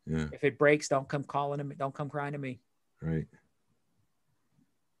if it breaks, don't come crying to me. Right.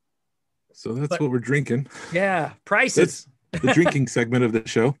 So that's what we're drinking. Yeah. Prices. That's the drinking segment of the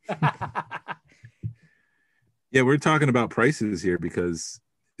show. Yeah, we're talking about prices here because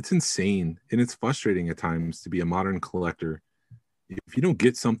it's insane and it's frustrating at times to be a modern collector. If you don't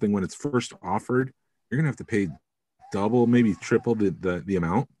get something when it's first offered, you're going to have to pay double, maybe triple the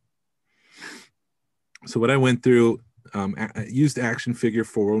amount. So what I went through, I used Action Figure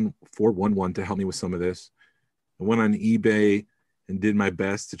 411 to help me with some of this. I went on eBay and did my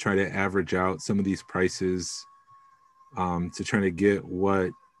best to try to average out some of these prices, to try to get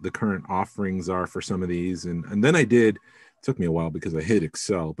what the current offerings are for some of these. And then I did, it took me a while because I hit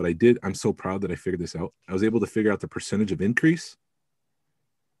Excel, but I'm so proud that I figured this out. I was able to figure out the percentage of increase,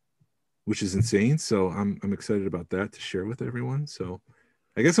 which is insane. So I'm excited about that to share with everyone. So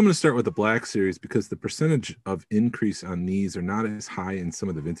I guess I'm going to start with the Black Series because the percentage of increase on these are not as high in some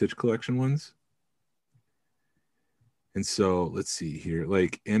of the vintage collection ones. And so let's see here,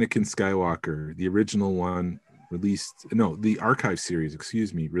 like Anakin Skywalker, the original one the Archive series,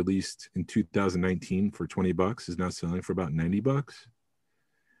 released in 2019 for $20 is now selling for about $90.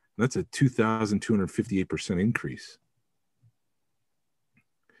 That's a 2,258% increase.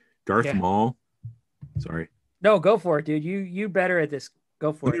 Darth Maul. Sorry. No, go for it, dude. You better at this.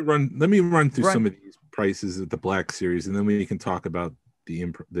 Go for it. Let me run through some of these prices at the Black Series, and then we can talk about the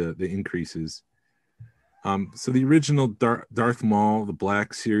increases. So the original Darth Maul, the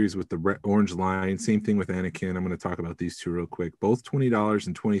Black Series with the orange line, same thing with Anakin. I'm going to talk about these two real quick. Both $20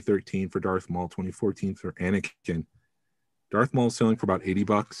 in 2013 for Darth Maul, 2014 for Anakin. Darth Maul selling for about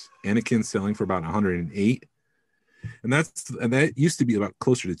 $80. Anakin selling for about $108. And that used to be about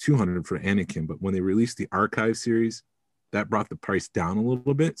closer to $200 for Anakin, but when they released the Archive series, that brought the price down a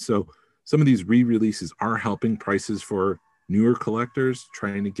little bit. So some of these re-releases are helping prices for newer collectors,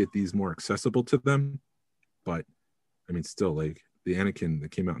 trying to get these more accessible to them. But I mean, still, like the Anakin that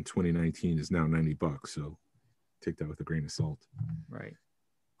came out in 2019 is now $90. So take that with a grain of salt. Right.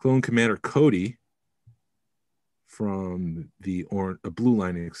 Clone Commander Cody from the blue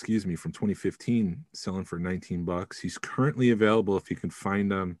line, from 2015, selling for $19. He's currently available if you can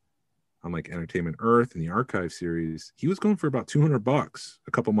find him on like Entertainment Earth and the Archive series. He was going for about $200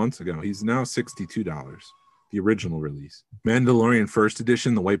 a couple months ago. He's now $62, the original release. Mandalorian First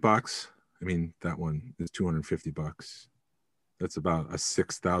Edition, the white box. I mean, that one is $250. That's about a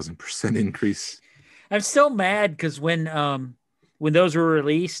 6,000% increase. I'm still mad because when those were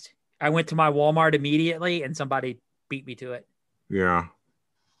released, I went to my Walmart immediately and somebody beat me to it. Yeah.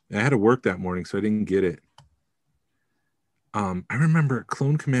 I had to work that morning, so I didn't get it. I remember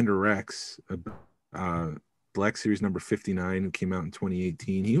Clone Commander Rex, Black Series number 59, who came out in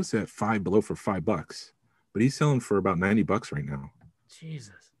 2018. He was at Five Below for $5, but he's selling for about $90 right now.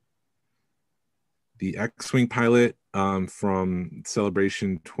 Jesus. The X-Wing pilot from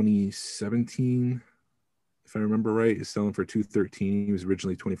Celebration 2017, if I remember right, is selling for $213. He was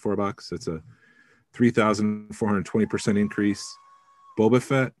originally $24. That's a 3,420% increase. Boba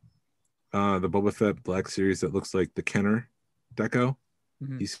Fett, the Boba Fett Black Series that looks like the Kenner deco.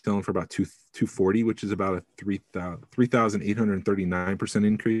 Mm-hmm. He's selling for about $240, which is about a 3,839%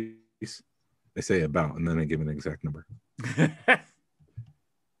 increase. I say about, and then I give an exact number.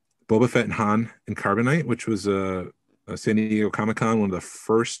 Boba Fett and Han and Carbonite, which was a San Diego Comic-Con, one of the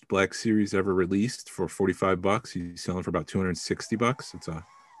first Black Series ever released for $45. He's selling for about $260. It's a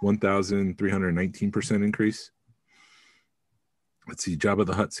 1,319% increase. Let's see, Jabba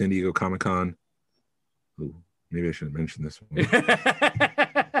the Hutt, San Diego Comic-Con. Ooh, maybe I shouldn't mention this one.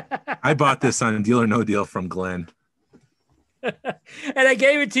 I bought this on Deal or No Deal from Glen. And I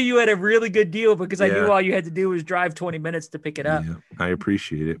gave it to you at a really good deal because I knew all you had to do was drive 20 minutes to pick it up. Yeah, I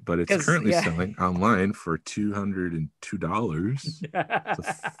appreciate it, but it's currently selling online for $202. It's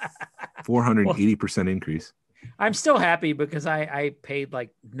a 480% increase. I'm still happy because I paid like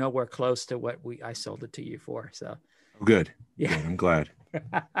nowhere close to what I sold it to you for. So good. Yeah, good. I'm glad.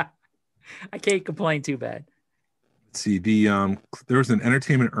 I can't complain too bad. Let's see, there was an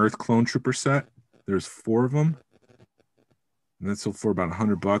Entertainment Earth Clone Trooper set. There's 4 of them. And that sold for about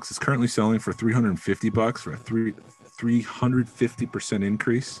 $100. It's currently selling for $350 for a 350%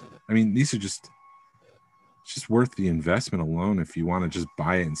 increase. I mean, these are it's just worth the investment alone if you want to just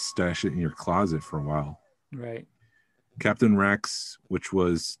buy it and stash it in your closet for a while. Right. Captain Rex, which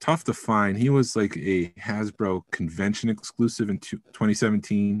was tough to find. He was like a Hasbro convention exclusive in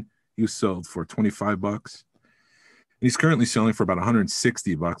 2017. He was sold for $25. He's currently selling for about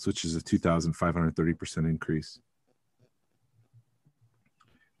 $160, which is a 2,530% increase.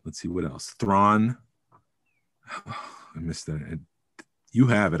 Let's see what else. Thrawn. Oh, I missed that. You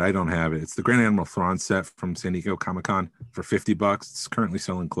have it. I don't have it. It's the Grand Admiral Thrawn set from San Diego Comic-Con for $50. It's currently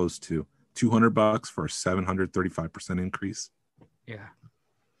selling close to $200 for a 735% increase. Yeah.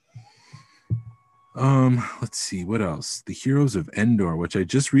 Let's see what else. The Heroes of Endor, which I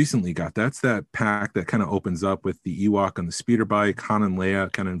just recently got. That's that pack that kind of opens up with the Ewok on the speeder bike, Han and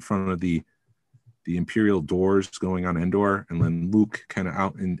Leia kind of in front of the the Imperial doors going on Endor, and then Luke kind of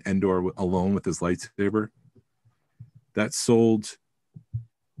out in Endor alone with his lightsaber. That sold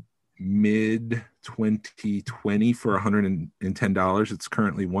mid 2020 for $110. It's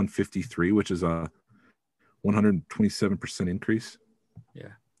currently $153, which is a 127% increase. Yeah.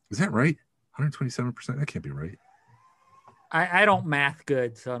 Is that right? 127%? That can't be right. I don't math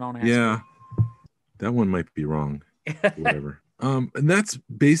good, so I don't ask. Yeah. That one might be wrong. Whatever. And that's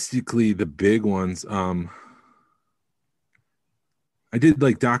basically the big ones. I did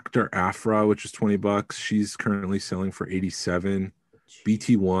like Dr. Afra, which is $20. She's currently selling for 87.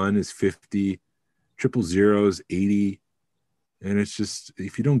 BT1 is 50. 000 is 80. And it's just,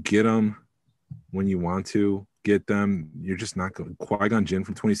 if you don't get them when you want to get them, you're just not going. Qui-Gon Jinn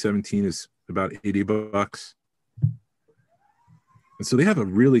from 2017 is about $80. And so they have a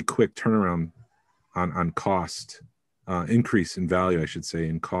really quick turnaround on cost, increase in value, I should say,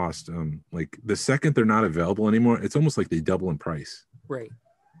 in cost. Like the second they're not available anymore, it's almost like they double in price. Right.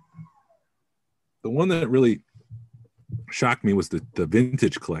 The one that really shocked me was the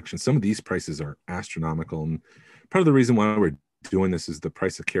vintage collection. Some of these prices are astronomical. And part of the reason why we're doing this is the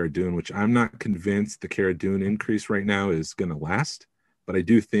price of Cara Dune, which I'm not convinced the Cara Dune increase right now is going to last. But I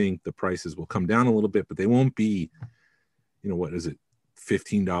do think the prices will come down a little bit, but they won't be, what is it?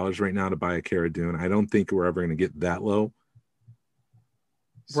 $15 right now to buy a Cara Dune. I don't think we're ever going to get that low.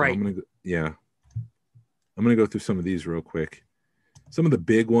 So right. I'm going to go through some of these real quick. Some of the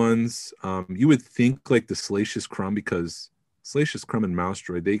big ones, you would think like the Salacious Crumb, because Salacious Crumb and Mouse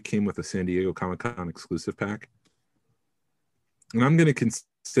Droid, they came with a San Diego Comic-Con exclusive pack. And I'm going to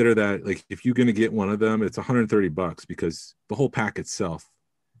consider that, like, if you're going to get one of them, it's $130 because the whole pack itself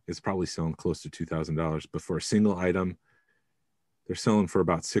is probably selling close to $2,000. But for a single item, they're selling for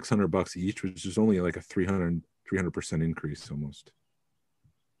about $600 each, which is only like a 300% increase almost.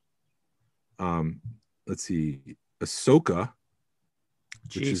 Let's see, Ahsoka.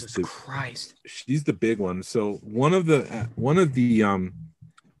 Jesus Christ. She's the big one. So one of the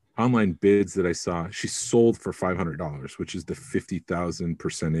online bids that I saw, she sold for $500, which is the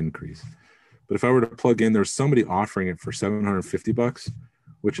 50,000% increase. But if I were to plug in, there's somebody offering it for $750,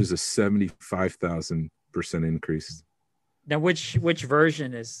 which is a 75,000% increase. Now, which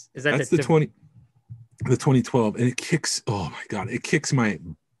version is that? That's the 2012, and it kicks. Oh my God, it kicks my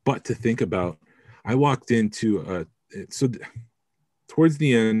butt to think about. I walked into towards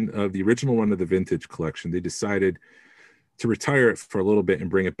the end of the original run of the vintage collection, they decided to retire it for a little bit and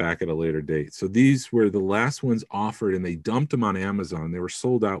bring it back at a later date. So these were the last ones offered, and they dumped them on Amazon. They were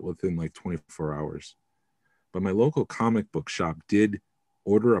sold out within like 24 hours. But my local comic book shop did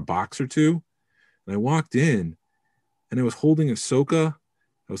order a box or two, and I walked in, and I was holding Ahsoka.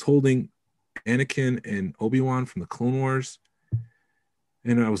 I was holding Anakin and Obi-Wan from the Clone Wars.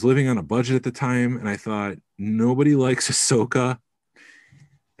 And I was living on a budget at the time, and I thought, nobody likes Ahsoka.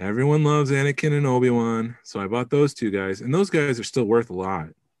 Everyone loves Anakin and Obi-Wan. So I bought those two guys, and those guys are still worth a lot.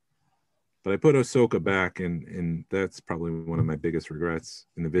 But I put Ahsoka back, and that's probably one of my biggest regrets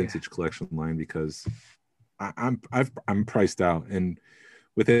in the vintage collection line, because I'm priced out. And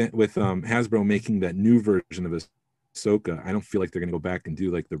with Hasbro making that new version of Ahsoka, I don't feel like they're going to go back and do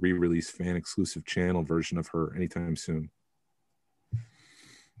like the re-release fan exclusive channel version of her anytime soon.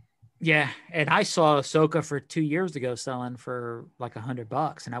 Yeah, and I saw Ahsoka for 2 years ago selling for like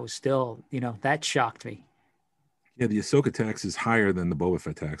 $100, and I was still, that shocked me. Yeah, the Ahsoka tax is higher than the Boba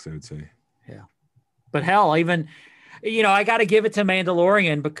Fett tax, I would say. Yeah, but hell, even, I got to give it to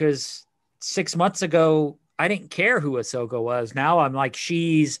Mandalorian, because 6 months ago I didn't care who Ahsoka was. Now I'm like,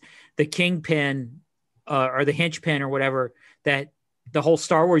 she's the kingpin, or the henchpin, or whatever, that the whole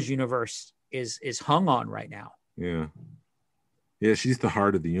Star Wars universe is hung on right now. Yeah. Yeah, she's the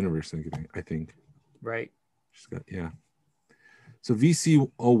heart of the universe, I think. Right. She's got, yeah. So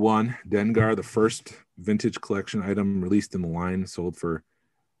VC01 Dengar, the first vintage collection item released in the line, sold for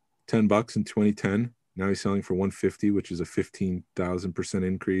 $10 in 2010. Now he's selling for $150, which is a 15,000%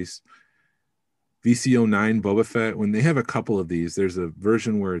 increase. VC09 Boba Fett, when they have a couple of these, there's a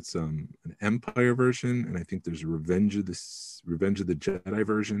version where it's an Empire version, and I think there's a Revenge of the Jedi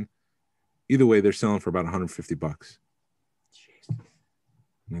version. Either way, they're selling for about $150.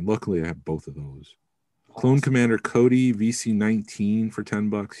 And luckily I have both of those. Awesome. Clone Commander Cody VC19 for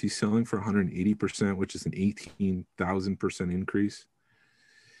 $10. He's selling for 180%, which is an 18,000% increase.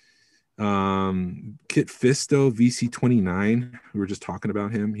 Kit Fisto VC29, we were just talking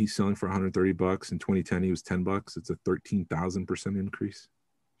about him. He's selling for $130. In 2010, he was $10. It's a 13,000% increase.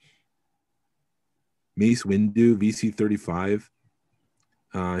 Mace Windu VC35.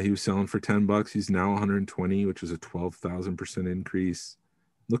 He was selling for $10. He's now $120, which is a 12,000% increase.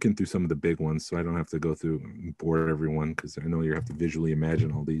 looking through some of the big ones, so I don't have to go through and bore everyone, because I know you have to visually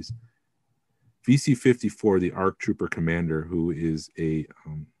imagine all these. VC-54, the ARC Trooper Commander, who is a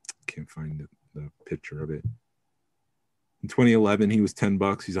can't find the picture of it. In 2011, he was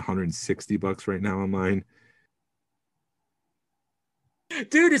 $10. He's $160 right now online.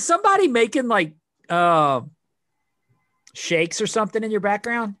 Dude, is somebody making like shakes or something in your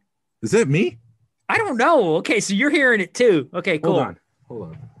background? Is that me? I don't know. Okay, so you're hearing it too. Okay, cool. Hold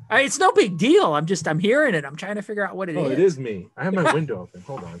on. It's no big deal. I'm hearing it. I'm trying to figure out what it is. Oh, it is me. I have my window open.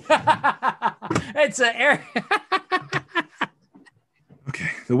 Hold on. It's an air. Okay,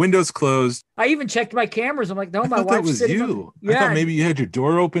 the window's closed. I even checked my cameras. I'm like, no, my I thought that wife's was sitting you. Yeah. I thought maybe you had your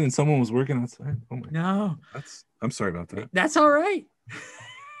door open and someone was working outside. Oh my. No. I'm sorry about that. That's all right.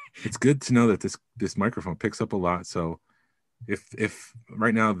 It's good to know that this microphone picks up a lot. So if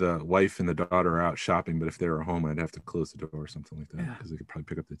right now the wife and the daughter are out shopping, but if they were home, I'd have to close the door or something like that, because they could probably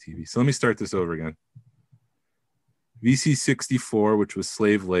pick up the TV. So let me start this over again. VC-64, which was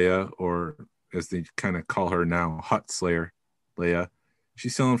Slave Leia, or as they kind of call her now, Hut Slayer Leia.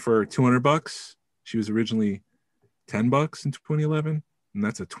 She's selling for $200. She was originally $10 in 2011, and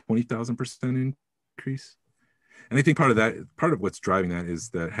that's a 20,000% increase. And I think part of what's driving that is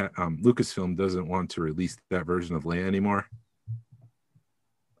that Lucasfilm doesn't want to release that version of Leia anymore.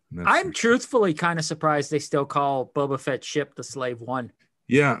 I'm truthfully kind of surprised they still call Boba Fett's ship the Slave One.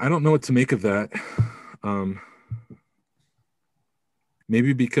 Yeah, I don't know what to make of that.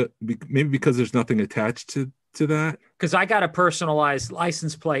 Maybe because there's nothing attached to that. Because I got a personalized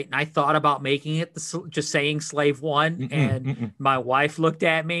license plate, and I thought about making it just saying Slave One. And my wife looked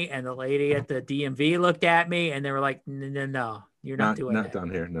at me, and the lady at the DMV looked at me, and they were like, "No, you're not doing that. Not down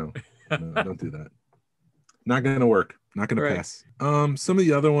here. No, don't do that. Not gonna work. Not gonna pass." Some of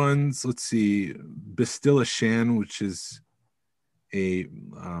the other ones. Let's see, Bastilla Shan, which is a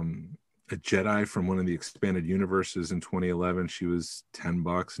Jedi from one of the expanded universes in 2011. She was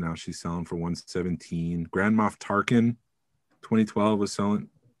 $10. Now she's selling for $117. Grand Moff Tarkin, 2012, was selling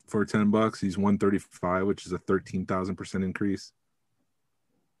for $10. He's $135, which is a 13,000% increase.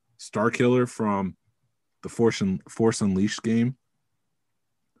 Starkiller from the Force Unleashed game.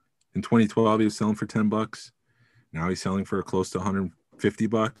 In 2012, he was selling for $10. Now he's selling for close to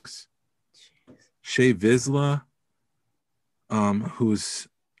 $150. Shea Vizsla, who's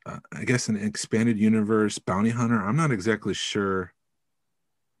I guess an expanded universe bounty hunter. I'm not exactly sure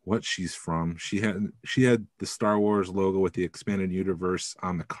what she's from. She had the Star Wars logo with the expanded universe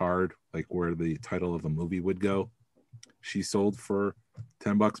on the card, like where the title of a movie would go. She sold for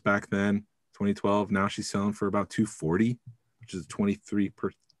 $10 back then, 2012. Now she's selling for about $240, which is a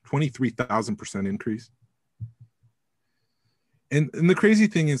 23,000% increase. And the crazy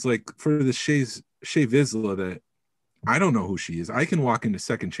thing is, like, for the Shea Vizsla, that I don't know who she is. I can walk into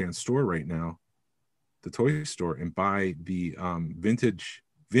Second Chance store right now, the toy store, and buy the vintage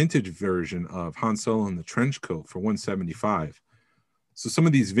version of Han Solo in the trench coat for $175. So some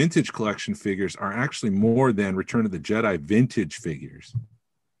of these vintage collection figures are actually more than Return of the Jedi vintage figures,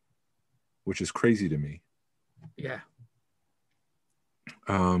 which is crazy to me. Yeah.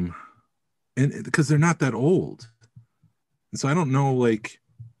 And because they're not that old. And so I don't know, like,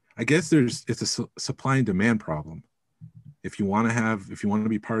 I guess it's a supply and demand problem. If you want to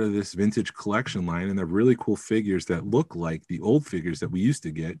be part of this vintage collection line, and they're really cool figures that look like the old figures that we used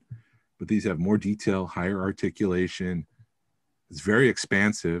to get, but these have more detail, higher articulation. It's very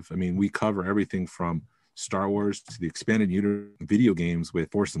expansive. I mean, we cover everything from Star Wars to the expanded video games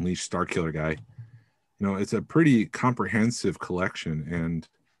with Force Unleashed Starkiller guy. You know, it's a pretty comprehensive collection, and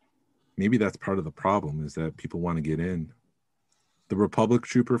maybe that's part of the problem, is that people want to get in. The Republic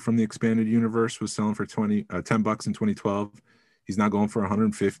Trooper from the expanded universe was selling for $10 in 2012. He's now going for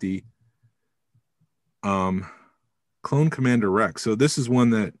 $150. Clone Commander Rex. So this is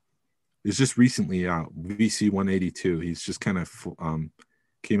one that is just recently out. VC 182. He's just kind of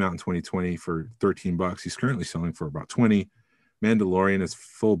came out in 2020 for $13. He's currently selling for about $20. Mandalorian is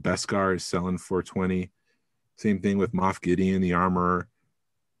full Beskar is selling for $20. Same thing with Moff Gideon, the armorer.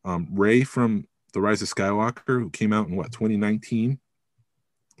 Rey from The Rise of Skywalker, who came out in 2019,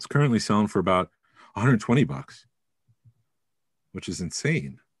 is currently selling for about $120, which is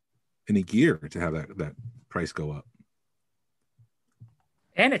insane in a year to have that price go up.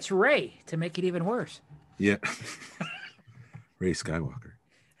 And it's Rey to make it even worse. Yeah. Rey Skywalker.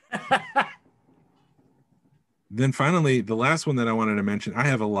 Then finally, the last one that I wanted to mention, I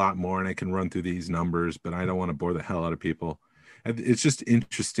have a lot more and I can run through these numbers, but I don't want to bore the hell out of people. It's just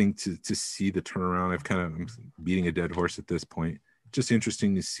interesting to see the turnaround. I'm beating a dead horse at this point. Just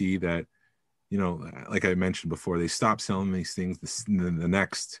interesting to see that you know, like I mentioned before, they stop selling these things. The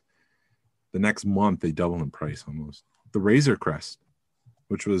next month they double in price almost. The Razor Crest,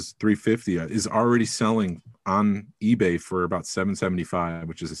 which was $350, is already selling on eBay for about $775,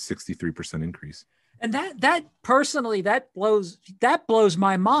 which is a 63% increase. And that personally, that blows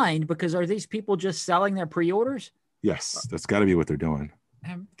my mind, because are these people just selling their pre-orders? Yes, that's got to be what they're doing.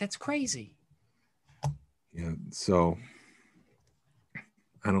 That's crazy. Yeah, so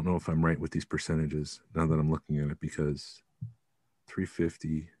I don't know if I'm right with these percentages now that I'm looking at it, because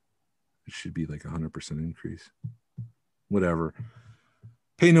 350, it should be like 100% increase. Whatever.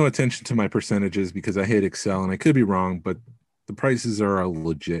 Pay no attention to my percentages because I hate Excel and I could be wrong, but the prices are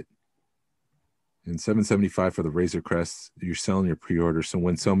legit. And $775 for the Razor Crest, you're selling your pre-order. So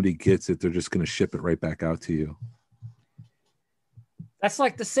when somebody gets it, they're just going to ship it right back out to you. That's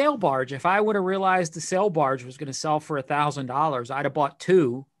like the sail barge. If I would have realized the sail barge was going to sell for $1,000, I'd have bought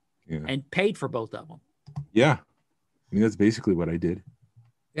two and paid for both of them. Yeah. I mean, that's basically what I did.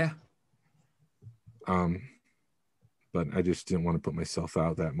 Yeah. But I just didn't want to put myself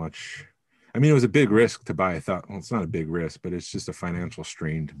out that much. I mean, it was a big risk to buy. I thought, well, it's not a big risk, but it's just a financial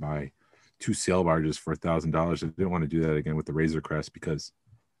strain to buy two sail barges for $1,000. I didn't want to do that again with the Razor Crest because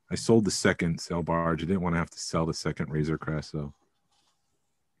I sold the second sail barge. I didn't want to have to sell the second Razor Crest. So,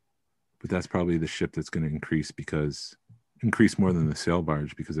 but that's probably the ship that's going to increase more than the sail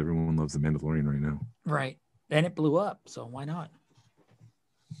barge because everyone loves the Mandalorian right now. Right. And it blew up. So why not?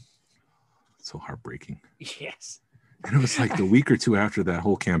 It's so heartbreaking. Yes. And it was like the week or two after that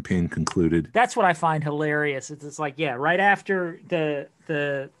whole campaign concluded. That's what I find hilarious. It's like, yeah, right after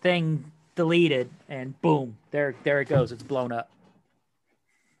the thing deleted and boom, there it goes. It's blown up.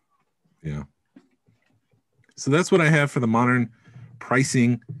 Yeah. So that's what I have for the modern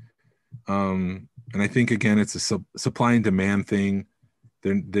pricing. And I think, again, it's a supply and demand thing.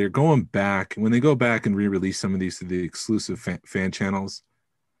 They're going back. When they go back and re-release some of these to the exclusive fan channels,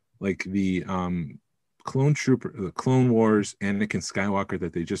 like the Clone Trooper, the Clone Wars Anakin Skywalker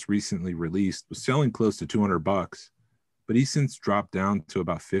that they just recently released was selling close to $200, but he's since dropped down to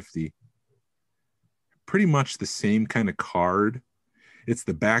about 50. Pretty much the same kind of card. It's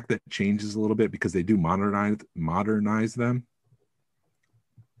the back that changes a little bit because they do modernize them.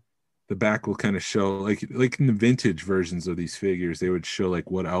 The back will kind of show like in the vintage versions of these figures, they would show like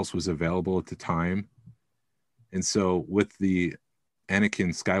what else was available at the time. And so with the Anakin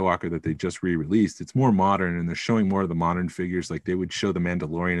Skywalker that they just re-released, it's more modern and they're showing more of the modern figures. Like they would show the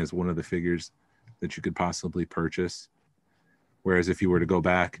Mandalorian as one of the figures that you could possibly purchase. Whereas if you were to go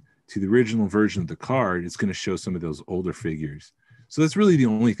back to the original version of the card, it's going to show some of those older figures. So that's really the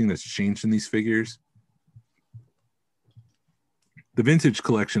only thing that's changed in these figures. The vintage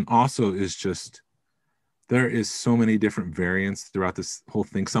collection also is just, there is so many different variants throughout this whole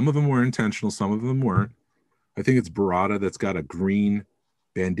thing. Some of them were intentional, some of them weren't. I think it's Barada that's got a green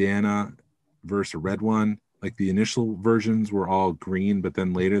bandana versus a red one. Like the initial versions were all green, but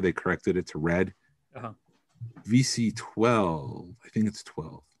then later they corrected it to red. VC12, I think it's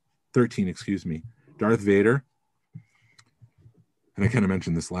 13, excuse me. Darth Vader. And I kind of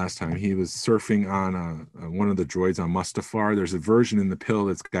mentioned this last time. He was surfing on one of the droids on Mustafar. There's a version in the pill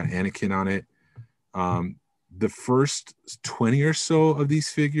that's got Anakin on it. The first 20 or so of these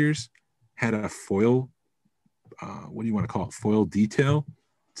figures had a foil, what do you want to call it? Foil detail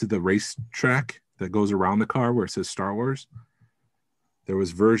to the racetrack that goes around the car where it says Star Wars. There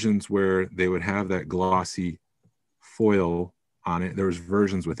was versions where they would have that glossy foil on it. There was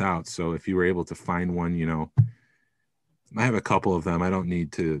versions without. So if you were able to find one, you know, I have a couple of them. I don't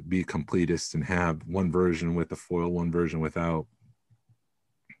need to be completist and have one version with the foil, one version without.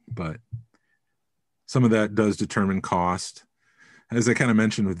 But some of that does determine cost. As I kind of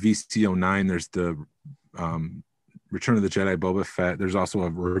mentioned with VC09, there's the Return of the Jedi Boba Fett. There's also a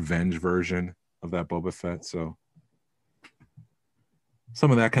revenge version of that Boba Fett. So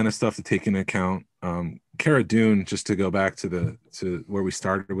some of that kind of stuff to take into account. Cara Dune, just to go back to where we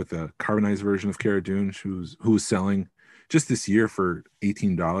started with the carbonized version of Cara Dune, who was selling just this year for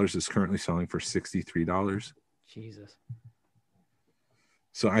 $18, is currently selling for $63. Jesus.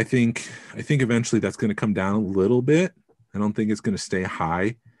 So I think eventually that's going to come down a little bit. I don't think it's going to stay high.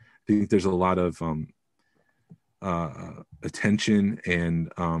 I think there's a lot of attention,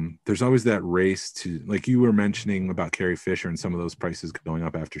 and there's always that race to, like you were mentioning about Carrie Fisher and some of those prices going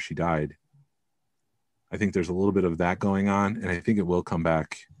up after she died. I think there's a little bit of that going on, and I think it will come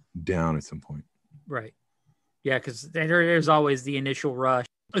back down at some point. Right. Yeah, because there's always the initial rush.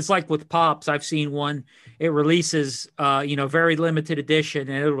 It's like with Pops. I've seen one. It releases, very limited edition,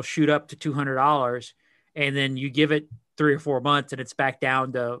 and it'll shoot up to $200, and then you give it 3 or 4 months, and it's back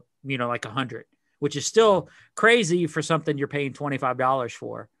down to like 100, which is still crazy for something you're paying $25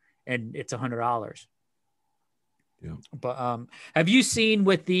 for, and it's $100. Yeah. But have you seen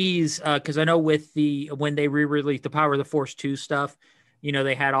with these? Because I know with when they re-released the Power of the Force 2 stuff,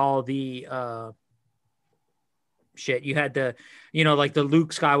 they had all the shit. You had the, like the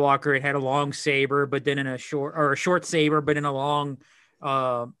Luke Skywalker, it had a long saber, but then in a short saber, but in a long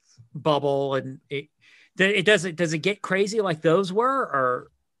bubble, and does it get crazy like those were,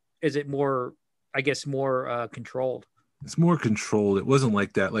 or is it more, I guess, more controlled? It's more controlled. It wasn't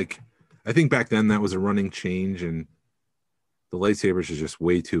like that. Like, I think back then that was a running change, and the lightsabers are just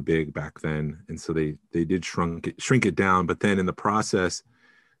way too big back then, and so they did shrink it down. But then in the process,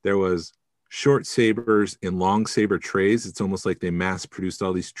 there was short sabers and long saber trays. It's almost like they mass produced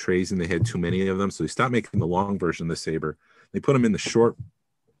all these trays and they had too many of them, so they stopped making the long version of the saber. They put them in the short.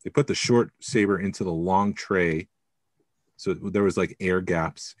 They put the short saber into the long tray, so there was like air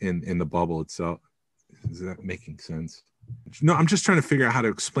gaps in the bubble itself. Is that making sense? No, I'm just trying to figure out how to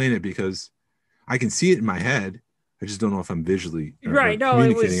explain it because I can see it in my head. I just don't know if I'm visually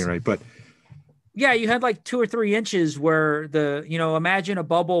communicating it right. But yeah, you had like 2 or 3 inches where imagine a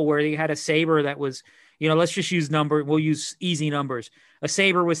bubble where you had a saber that was, let's just use we'll use easy numbers. A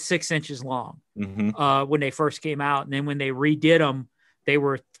saber was 6 inches long when they first came out. And then when they redid them, they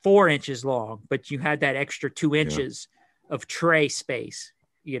were 4 inches long, but you had that extra 2 inches of tray space,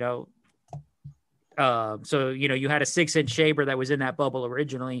 so, you had a 6-inch saber that was in that bubble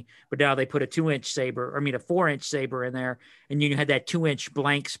originally, but now they put a 4-inch saber in there. And you had that 2-inch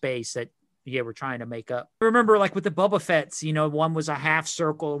blank space that, we're trying to make up. I remember like with the Boba Fett's, one was a half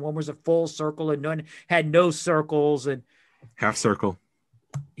circle and one was a full circle and one had no circles and half circle.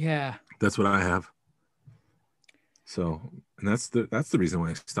 Yeah. That's what I have. So, and that's the reason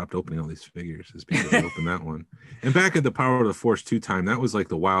why I stopped opening all these figures is because I opened that one. And back at the Power of the Force 2 time, that was like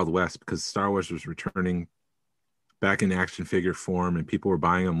the Wild West because Star Wars was returning back in action figure form and people were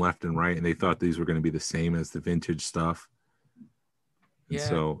buying them left and right and they thought these were going to be the same as the vintage stuff. And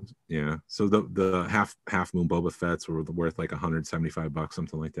so the half moon Boba Fett's were worth like $175,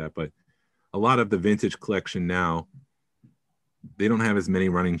 something like that. But a lot of the vintage collection now, they don't have as many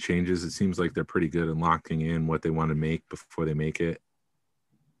running changes. It seems like they're pretty good at locking in what they want to make before they make it.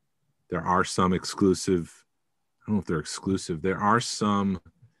 There are some exclusive. I don't know if they're exclusive. There are some,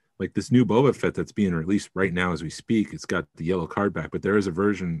 like this new Boba Fett that's being released right now as we speak. It's got the yellow card back, but there is a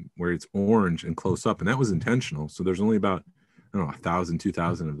version where it's orange and close up, and that was intentional. So there's only about 1,000,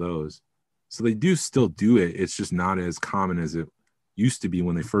 2,000 of those. So they do still do it. It's just not as common as it used to be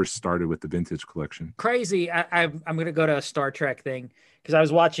when they first started with the vintage collection. Crazy. I'm going to go to a Star Trek thing because I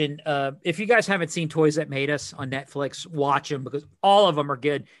was watching. If you guys haven't seen Toys That Made Us on Netflix, watch them because all of them are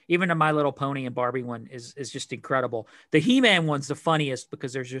good. Even the My Little Pony and Barbie one is just incredible. The He-Man one's the funniest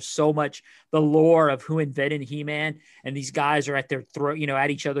because there's just so much the lore of who invented He-Man, and these guys are at their throat,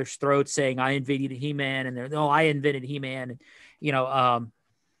 at each other's throats saying, "I invented He-Man," and they're, "No, I invented He-Man," and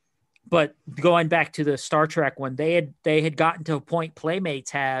But going back to the Star Trek one, they had gotten to a point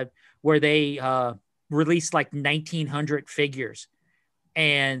Playmates had where they released like 1,900 figures,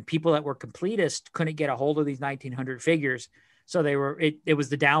 and people that were completists couldn't get a hold of these 1,900 figures. So it was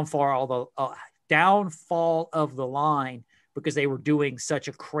the downfall of the line because they were doing such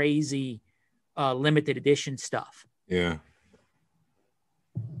a crazy limited edition stuff. Yeah.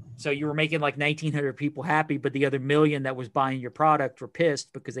 So you were making like 1,900 people happy, but the other million that was buying your product were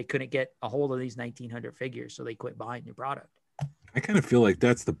pissed because they couldn't get a hold of these 1,900 figures. So they quit buying your product. I kind of feel like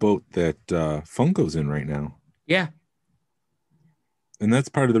that's the boat that Funko's in right now. Yeah. And that's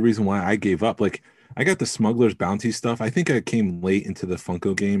part of the reason why I gave up. Like I got the Smuggler's Bounty stuff. I think I came late into the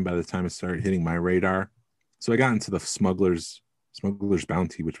Funko game by the time it started hitting my radar. So I got into the Smuggler's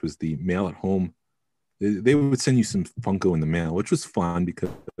Bounty, which was the mail at home. They would send you some Funko in the mail, which was fun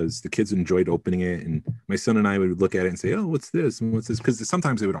because the kids enjoyed opening it. And my son and I would look at it and say, "Oh, what's this? And what's this?" Because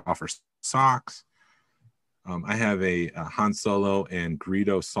sometimes they would offer socks. I have a Han Solo and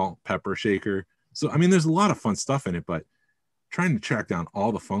Greedo salt pepper shaker. So, I mean, there's a lot of fun stuff in it, but trying to track down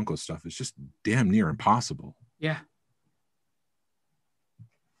all the Funko stuff is just damn near impossible. Yeah.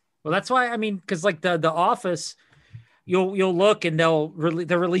 Well, that's why, I mean, because like the Office, you'll look and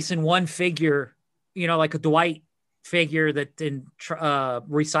they're releasing one figure, like a Dwight figure that in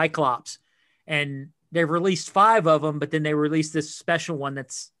Recyclops, and they've released 5 of them, but then they released this special one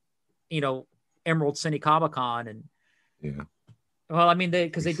that's, Emerald City Comic Con. And yeah, well, I mean,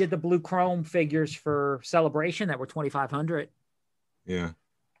 because they did the blue chrome figures for Celebration that were 2,500. Yeah.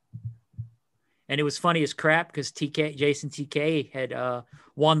 And it was funny as crap because Jason TK had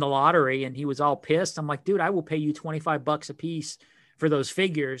won the lottery and he was all pissed. I'm like, dude, I will pay you $25 a piece for those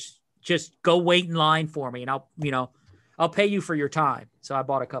figures. Just go wait in line for me, and I'll pay you for your time. So I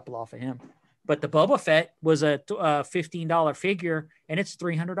bought a couple off of him. But the Boba Fett was a $15 figure, and it's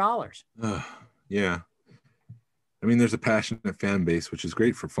 $300. Yeah. I mean, there's a passionate fan base, which is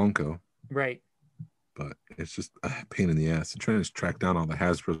great for Funko. Right. But it's just a pain in the ass. And trying to track down all the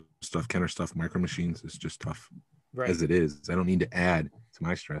Hasbro stuff, Kenner stuff, Micro Machines is just tough as it is. I don't need to add to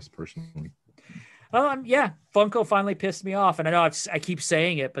my stress personally. Yeah, Funko finally pissed me off. And I know I keep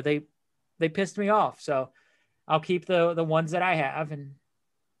saying it, but they pissed me off. So I'll keep the ones that I have, and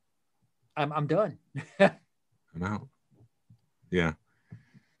I'm done. I'm out. Yeah.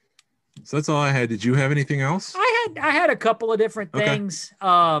 So that's all I had. Did you have anything else? I had a couple of different things.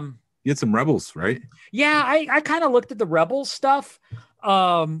 You had some Rebels, right? Yeah, I kind of looked at the Rebels stuff,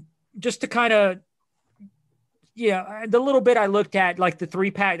 just to kind of, the little bit I looked at, like the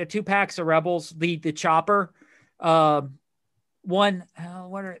 2 packs of Rebels, the Chopper, Chopper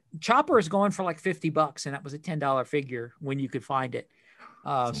is going for like $50, and that was a $10 figure when you could find it.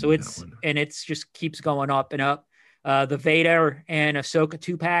 So it's just keeps going up and up. The Vader and Ahsoka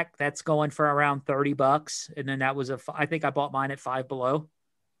 2-pack, that's going for around $30. And then that was I think I bought mine at Five Below.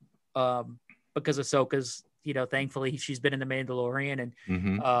 Because Ahsoka's, thankfully she's been in the Mandalorian,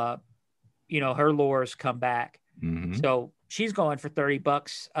 and her lore's come back. So she's going for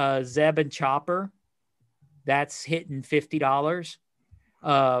 $30. Zeb and Chopper, that's hitting $50.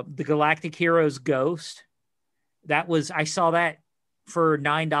 The Galactic Heroes Ghost, I saw that for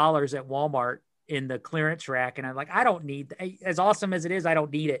 $9 at Walmart in the clearance rack, and I'm like, I don't need, as awesome as it is, I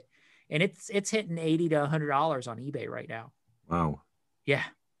don't need it. And it's hitting $80 to $100 on eBay right now. Wow. Yeah.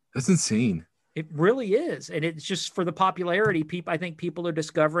 That's insane. It really is. And it's just for the popularity. I think people are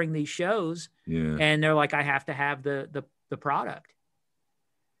discovering these shows, and they're like, I have to have the product.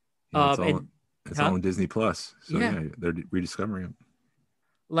 Yeah, it's all on Disney Plus. So they're rediscovering it.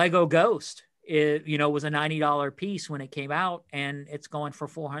 Lego Ghost, was a $90 piece when it came out, and it's going for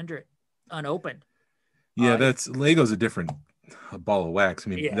 $400 unopened. Yeah, that's Lego's a ball of wax.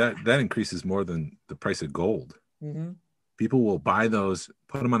 I mean, that increases more than the price of gold. Mm-hmm. People will buy those,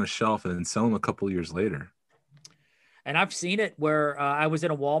 put them on a shelf, and then sell them a couple of years later. And I've seen it where I was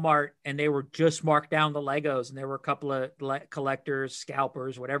in a Walmart, and they were just marked down the Legos, and there were a couple of collectors,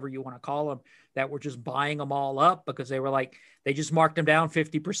 scalpers, whatever you want to call them, that were just buying them all up because they were like, they just marked them down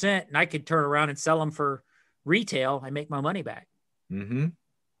 50%, and I could turn around and sell them for retail and make my money back. Mm-hmm.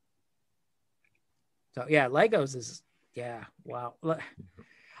 So yeah, Legos is, wow.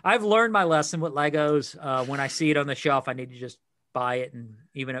 I've learned my lesson with Legos. When I see it on the shelf, I need to just buy it, and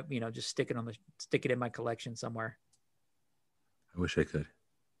even just stick it in my collection somewhere. I wish I could.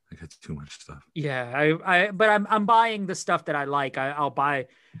 I got too much stuff. Yeah, but I'm buying the stuff that I like. I'll buy,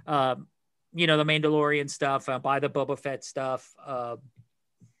 the Mandalorian stuff. I'll buy the Boba Fett stuff, and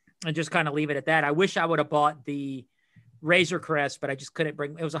just kind of leave it at that. I wish I would have bought the Razor Crest, but I just couldn't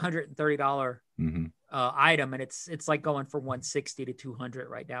bring. It was $130 item, and it's like going for $160 to $200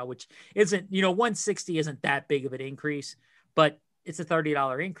 right now, which isn't, $160 isn't that big of an increase, but it's a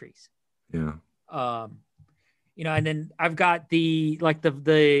 $30 increase. Yeah. And then I've got the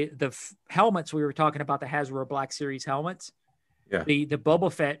helmets we were talking about, the Hasbro Black Series helmets. Yeah. The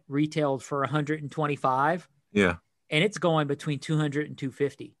Boba Fett retailed for $125. Yeah. And it's going between $200 and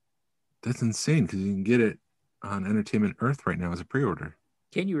 $250. That's insane, because you can get it on Entertainment Earth right now as a pre-order.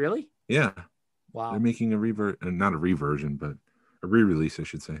 Can you really? Yeah. Wow. They're making not a reversion, but a re-release, I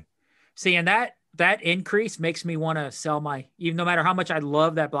should say. See, and that increase makes me want to sell even no matter how much I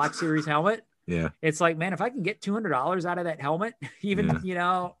love that Black Series helmet. Yeah. It's like, man, if I can get $200 out of that helmet, even,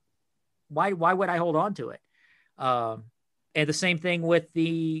 why would I hold on to it? And the same thing with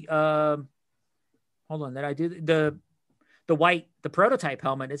the, the prototype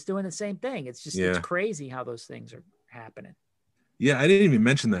helmet. It's doing the same thing. It's just, it's crazy how those things are happening. Yeah. I didn't even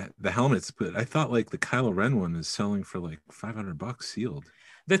mention the helmets, but I thought like the Kylo Ren one is selling for like $500 sealed.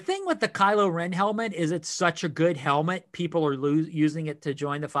 The thing with the Kylo Ren helmet is it's such a good helmet. People are using it to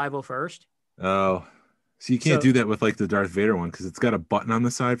join the 501st. Oh, so you can't do that with like the Darth Vader one, because it's got a button on the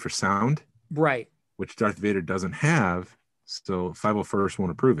side for sound, right? Which Darth Vader doesn't have, so 501st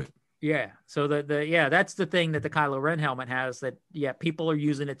won't approve it. Yeah. So that's the thing that the Kylo Ren helmet has. That people are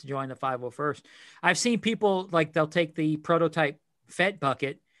using it to join the 501st. I've seen people like they'll take the prototype Fett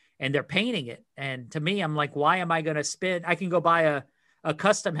bucket and they're painting it, and to me, I'm like, why am I going to spend? I can go buy a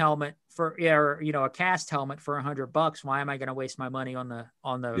custom helmet for a cast helmet for $100. Why am I going to waste my money on the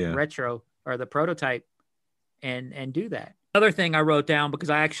retro or the prototype and do that? Other thing I wrote down,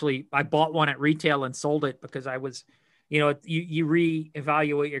 because I bought one at retail and sold it because I was, you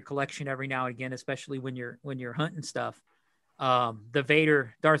reevaluate your collection every now and again, especially when you're hunting stuff. The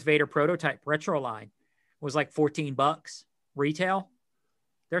Darth Vader prototype retro line was like $14 retail.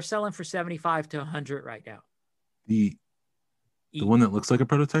 They're selling for 75 to 100 right now. The one that looks like a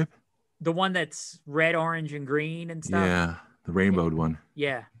prototype? The one that's red, orange, and green and stuff. Yeah, the rainbowed one.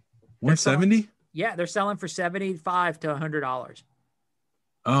 Yeah. 170? Yeah, they're selling for $75 to $100.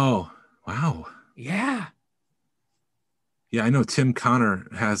 Oh, wow. Yeah. Yeah, I know Tim Connor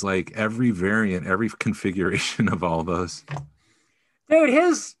has like every variant, every configuration of all those. Dude,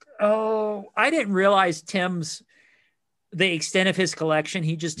 I didn't realize the extent of his collection.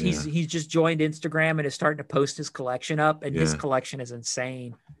 He's just joined Instagram and is starting to post his collection up, and his collection is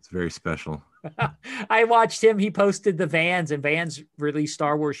insane. It's very special. I watched him. He posted the Vans, and Vans released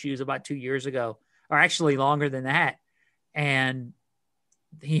Star Wars shoes about 2 years ago, or actually longer than that. And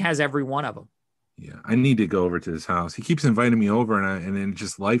he has every one of them. Yeah, I need to go over to his house. He keeps inviting me over, and then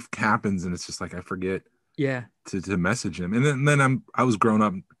just life happens, and it's just like I forget. Yeah. To message him, and then I was grown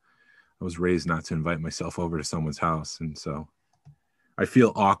up. I was raised not to invite myself over to someone's house, and so I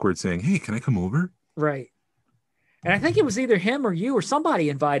feel awkward saying, "Hey, can I come over?" Right. And I think it was either him or you or somebody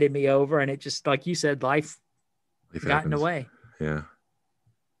invited me over, and it just, like you said, life got in the way. Yeah.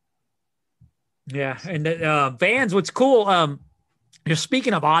 Yeah, and Vans. What's cool? Just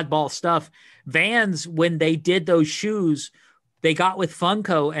speaking of oddball stuff, Vans, when they did those shoes, they got with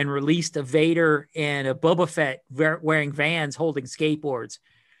Funko and released a Vader and a Boba Fett wearing Vans holding skateboards.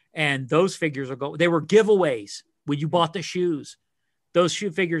 And those figures they were giveaways when you bought the shoes. Those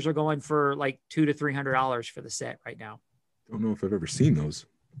shoe figures are going for like $200 to $300 for the set right now. Don't know if I've ever seen those.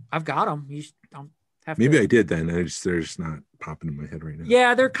 I've got them. You don't have Maybe I did then. They're just not popping in my head right now.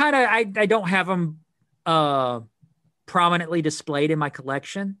 Yeah, they're kind of, I don't have them prominently displayed in my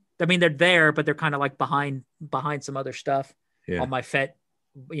collection. I mean, they're there, but they're kind of like behind some other stuff on my Fett,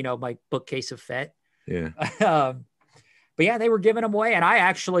 my bookcase of Fett. Yeah. But yeah, they were giving them away. And I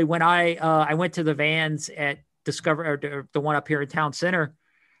actually, when I went to the Vans at Discover, or the one up here in Town Center,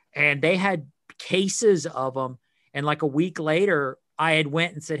 and they had cases of them. And like a week later, I had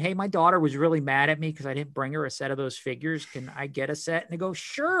went and said, "Hey, my daughter was really mad at me because I didn't bring her a set of those figures. Can I get a set?" And they go,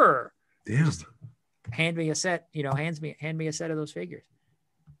 "Sure." Damn. Just hand me a set, hand me a set of those figures.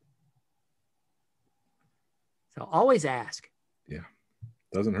 So always ask. Yeah.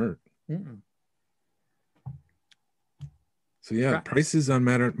 Doesn't hurt. Mm-mm. So yeah, prices on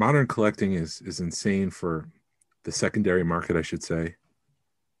modern collecting is insane for the secondary market, I should say.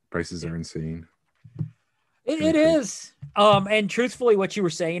 Prices are insane. It is. And truthfully, what you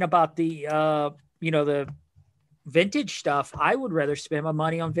were saying about the the vintage stuff, I would rather spend my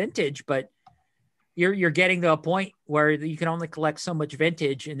money on vintage, but you're getting to a point where you can only collect so much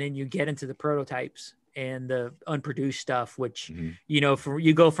vintage, and then you get into the prototypes and the unproduced stuff, which you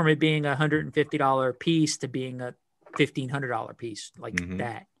go from it being $150 piece to being a $1,500 piece like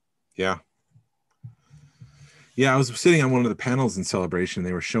that. Yeah. Yeah, I was sitting on one of the panels in Celebration.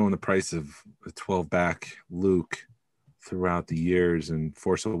 They were showing the price of a 12-back Luke throughout the years, and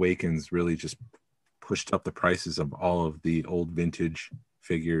Force Awakens really just pushed up the prices of all of the old vintage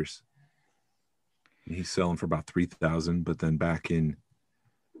figures. And he's selling for about $3,000, but then back in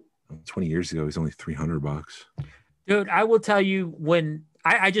 20 years ago, he's only $300. Dude, I will tell you, when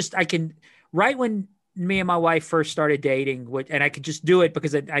I can, right when me and my wife first started dating, and I could just do it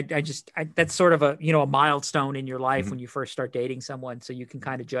because that's sort of a milestone in your life when you first start dating someone, so you can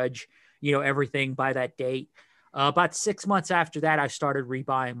kind of judge everything by that date. About 6 months after that, I started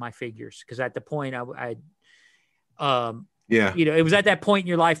rebuying my figures, because at the point it was at that point in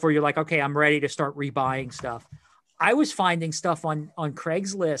your life where you're like, okay, I'm ready to start rebuying stuff. I was finding stuff on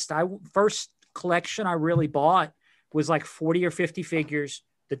Craigslist. First collection I really bought was like 40 or 50 figures,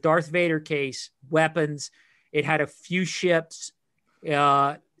 the Darth Vader case, weapons. It had a few ships.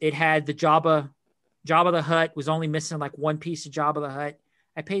 It had the Jabba the Hutt, was only missing like one piece of Jabba the Hutt.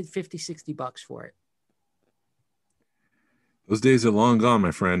 I paid $50-$60 for it. Those days are long gone,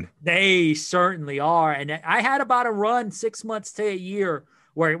 my friend. They certainly are. And I had about a run 6 months to a year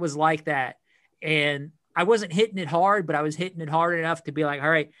where it was like that. And I wasn't hitting it hard, but I was hitting it hard enough to be like, all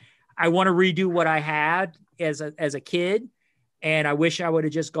right, I want to redo what I had as a kid. And I wish I would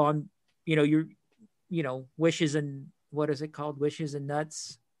have just gone, wishes and, what is it called? Wishes and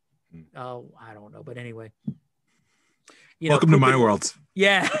nuts. Oh, I don't know. But anyway. Welcome to my world.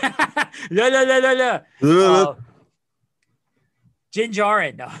 Yeah. No.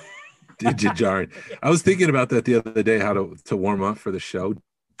 Jinjarin. No. Jinjarin. I was thinking about that the other day, how to warm up for the show.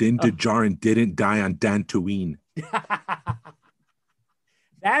 Din Djarin didn't die on Dantooine.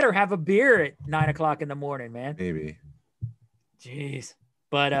 That, or have a beer at 9 o'clock in the morning, man. Maybe. Jeez.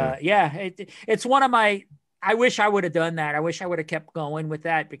 But it's one of my I wish I would have done that. I wish I would have kept going with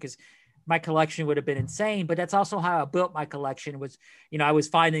that because my collection would have been insane. But that's also how I built my collection was, I was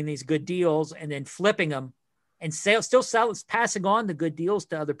finding these good deals and then flipping them and passing on the good deals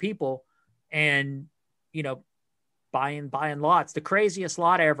to other people and, buying lots. The craziest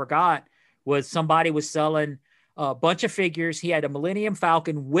lot I ever got was somebody was selling a bunch of figures. He had a Millennium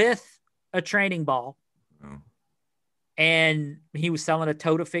Falcon with a training ball. Oh. And he was selling a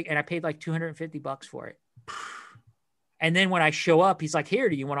total figure, and I paid like $250 for it. And then when I show up, he's like, here,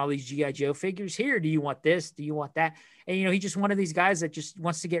 do you want all these G.I. Joe figures? Here, do you want this? Do you want that? And, he's just one of these guys that just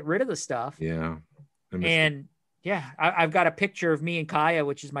wants to get rid of the stuff. Yeah. And I've got a picture of me and Kaya,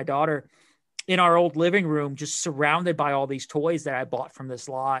 which is my daughter, in our old living room, just surrounded by all these toys that I bought from this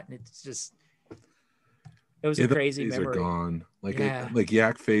lot. And it's just, it was a crazy memory. Are gone. Like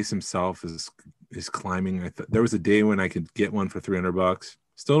Yak Face himself is climbing. There was a day when I could get one for $300.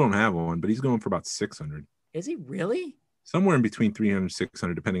 Still don't have one, but he's going for about $600. Is he really? Somewhere in between $300 and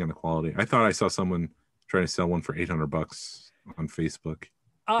 $600, depending on the quality. I thought I saw someone trying to sell one for $800 on Facebook,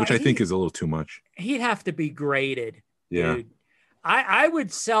 which I think is a little too much. He'd have to be graded. Yeah. Dude. I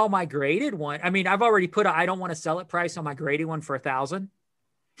would sell my graded one. I mean, I've already put I don't want to sell it price on my graded one for $1,000.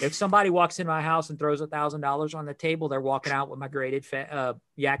 If somebody walks in my house and throws $1,000 on the table, they're walking out with my graded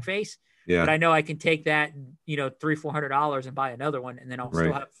Yak Face. Yeah. But I know I can take that, $300-$400 and buy another one, and then I'll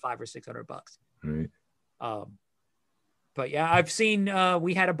still have $500 or $600. Right. But yeah, I've seen.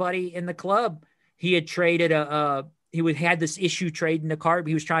 We had a buddy in the club. He had traded had this issue trading the card.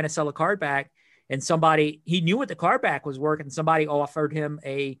 He was trying to sell a card back, and he knew what the card back was worth, and somebody offered him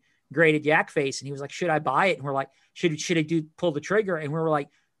a graded Yak Face, and he was like, "Should I buy it?" And we're like, "Should I pull the trigger?" And we were like,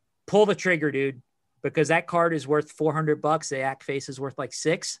 "Pull the trigger, dude, because that card is worth $400. The Yak Face is worth like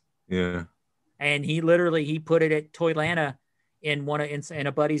 $600." Yeah. And he put it at Toylanta in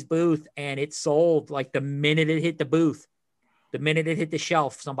a buddy's booth, and it sold like the minute it hit the booth. The minute it hit the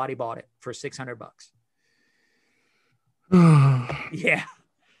shelf, somebody bought it for $600. Yeah.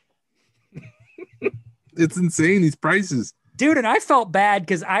 It's insane, these prices. Dude, and I felt bad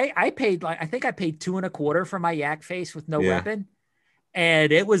because I paid I think I paid $225 for my Yak Face with no weapon.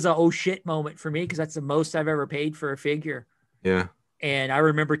 And it was a oh shit moment for me because that's the most I've ever paid for a figure. Yeah. And I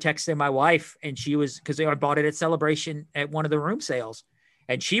remember texting my wife, and she was, because I bought it at Celebration at one of the room sales.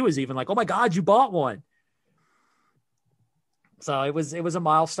 And she was even like, "Oh my God, you bought one." So it was a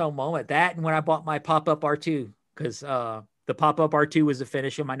milestone moment. That, and when I bought my pop-up R2, because the pop-up R2 was the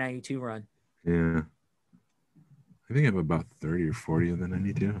finish of my 92 run. Yeah. I think I have about 30 or 40 of the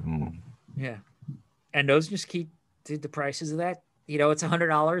 92. Oh. Yeah. And those just keep the prices of that. It's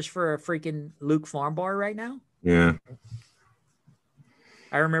 $100 for a freaking Luke farm bar right now. Yeah.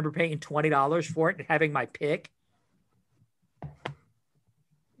 I remember paying $20 for it and having my pick,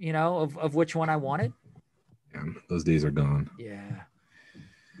 of which one I wanted. Yeah, those days are gone. Yeah.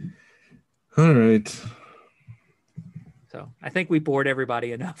 All right. So I think we bored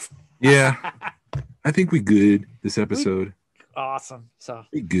everybody enough. Yeah. I think we good this episode. Awesome. So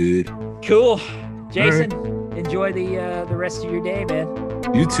we good. Cool. Jason, enjoy the rest of your day, man.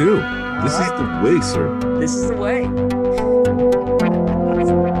 You too. This is the way, sir. This is the way.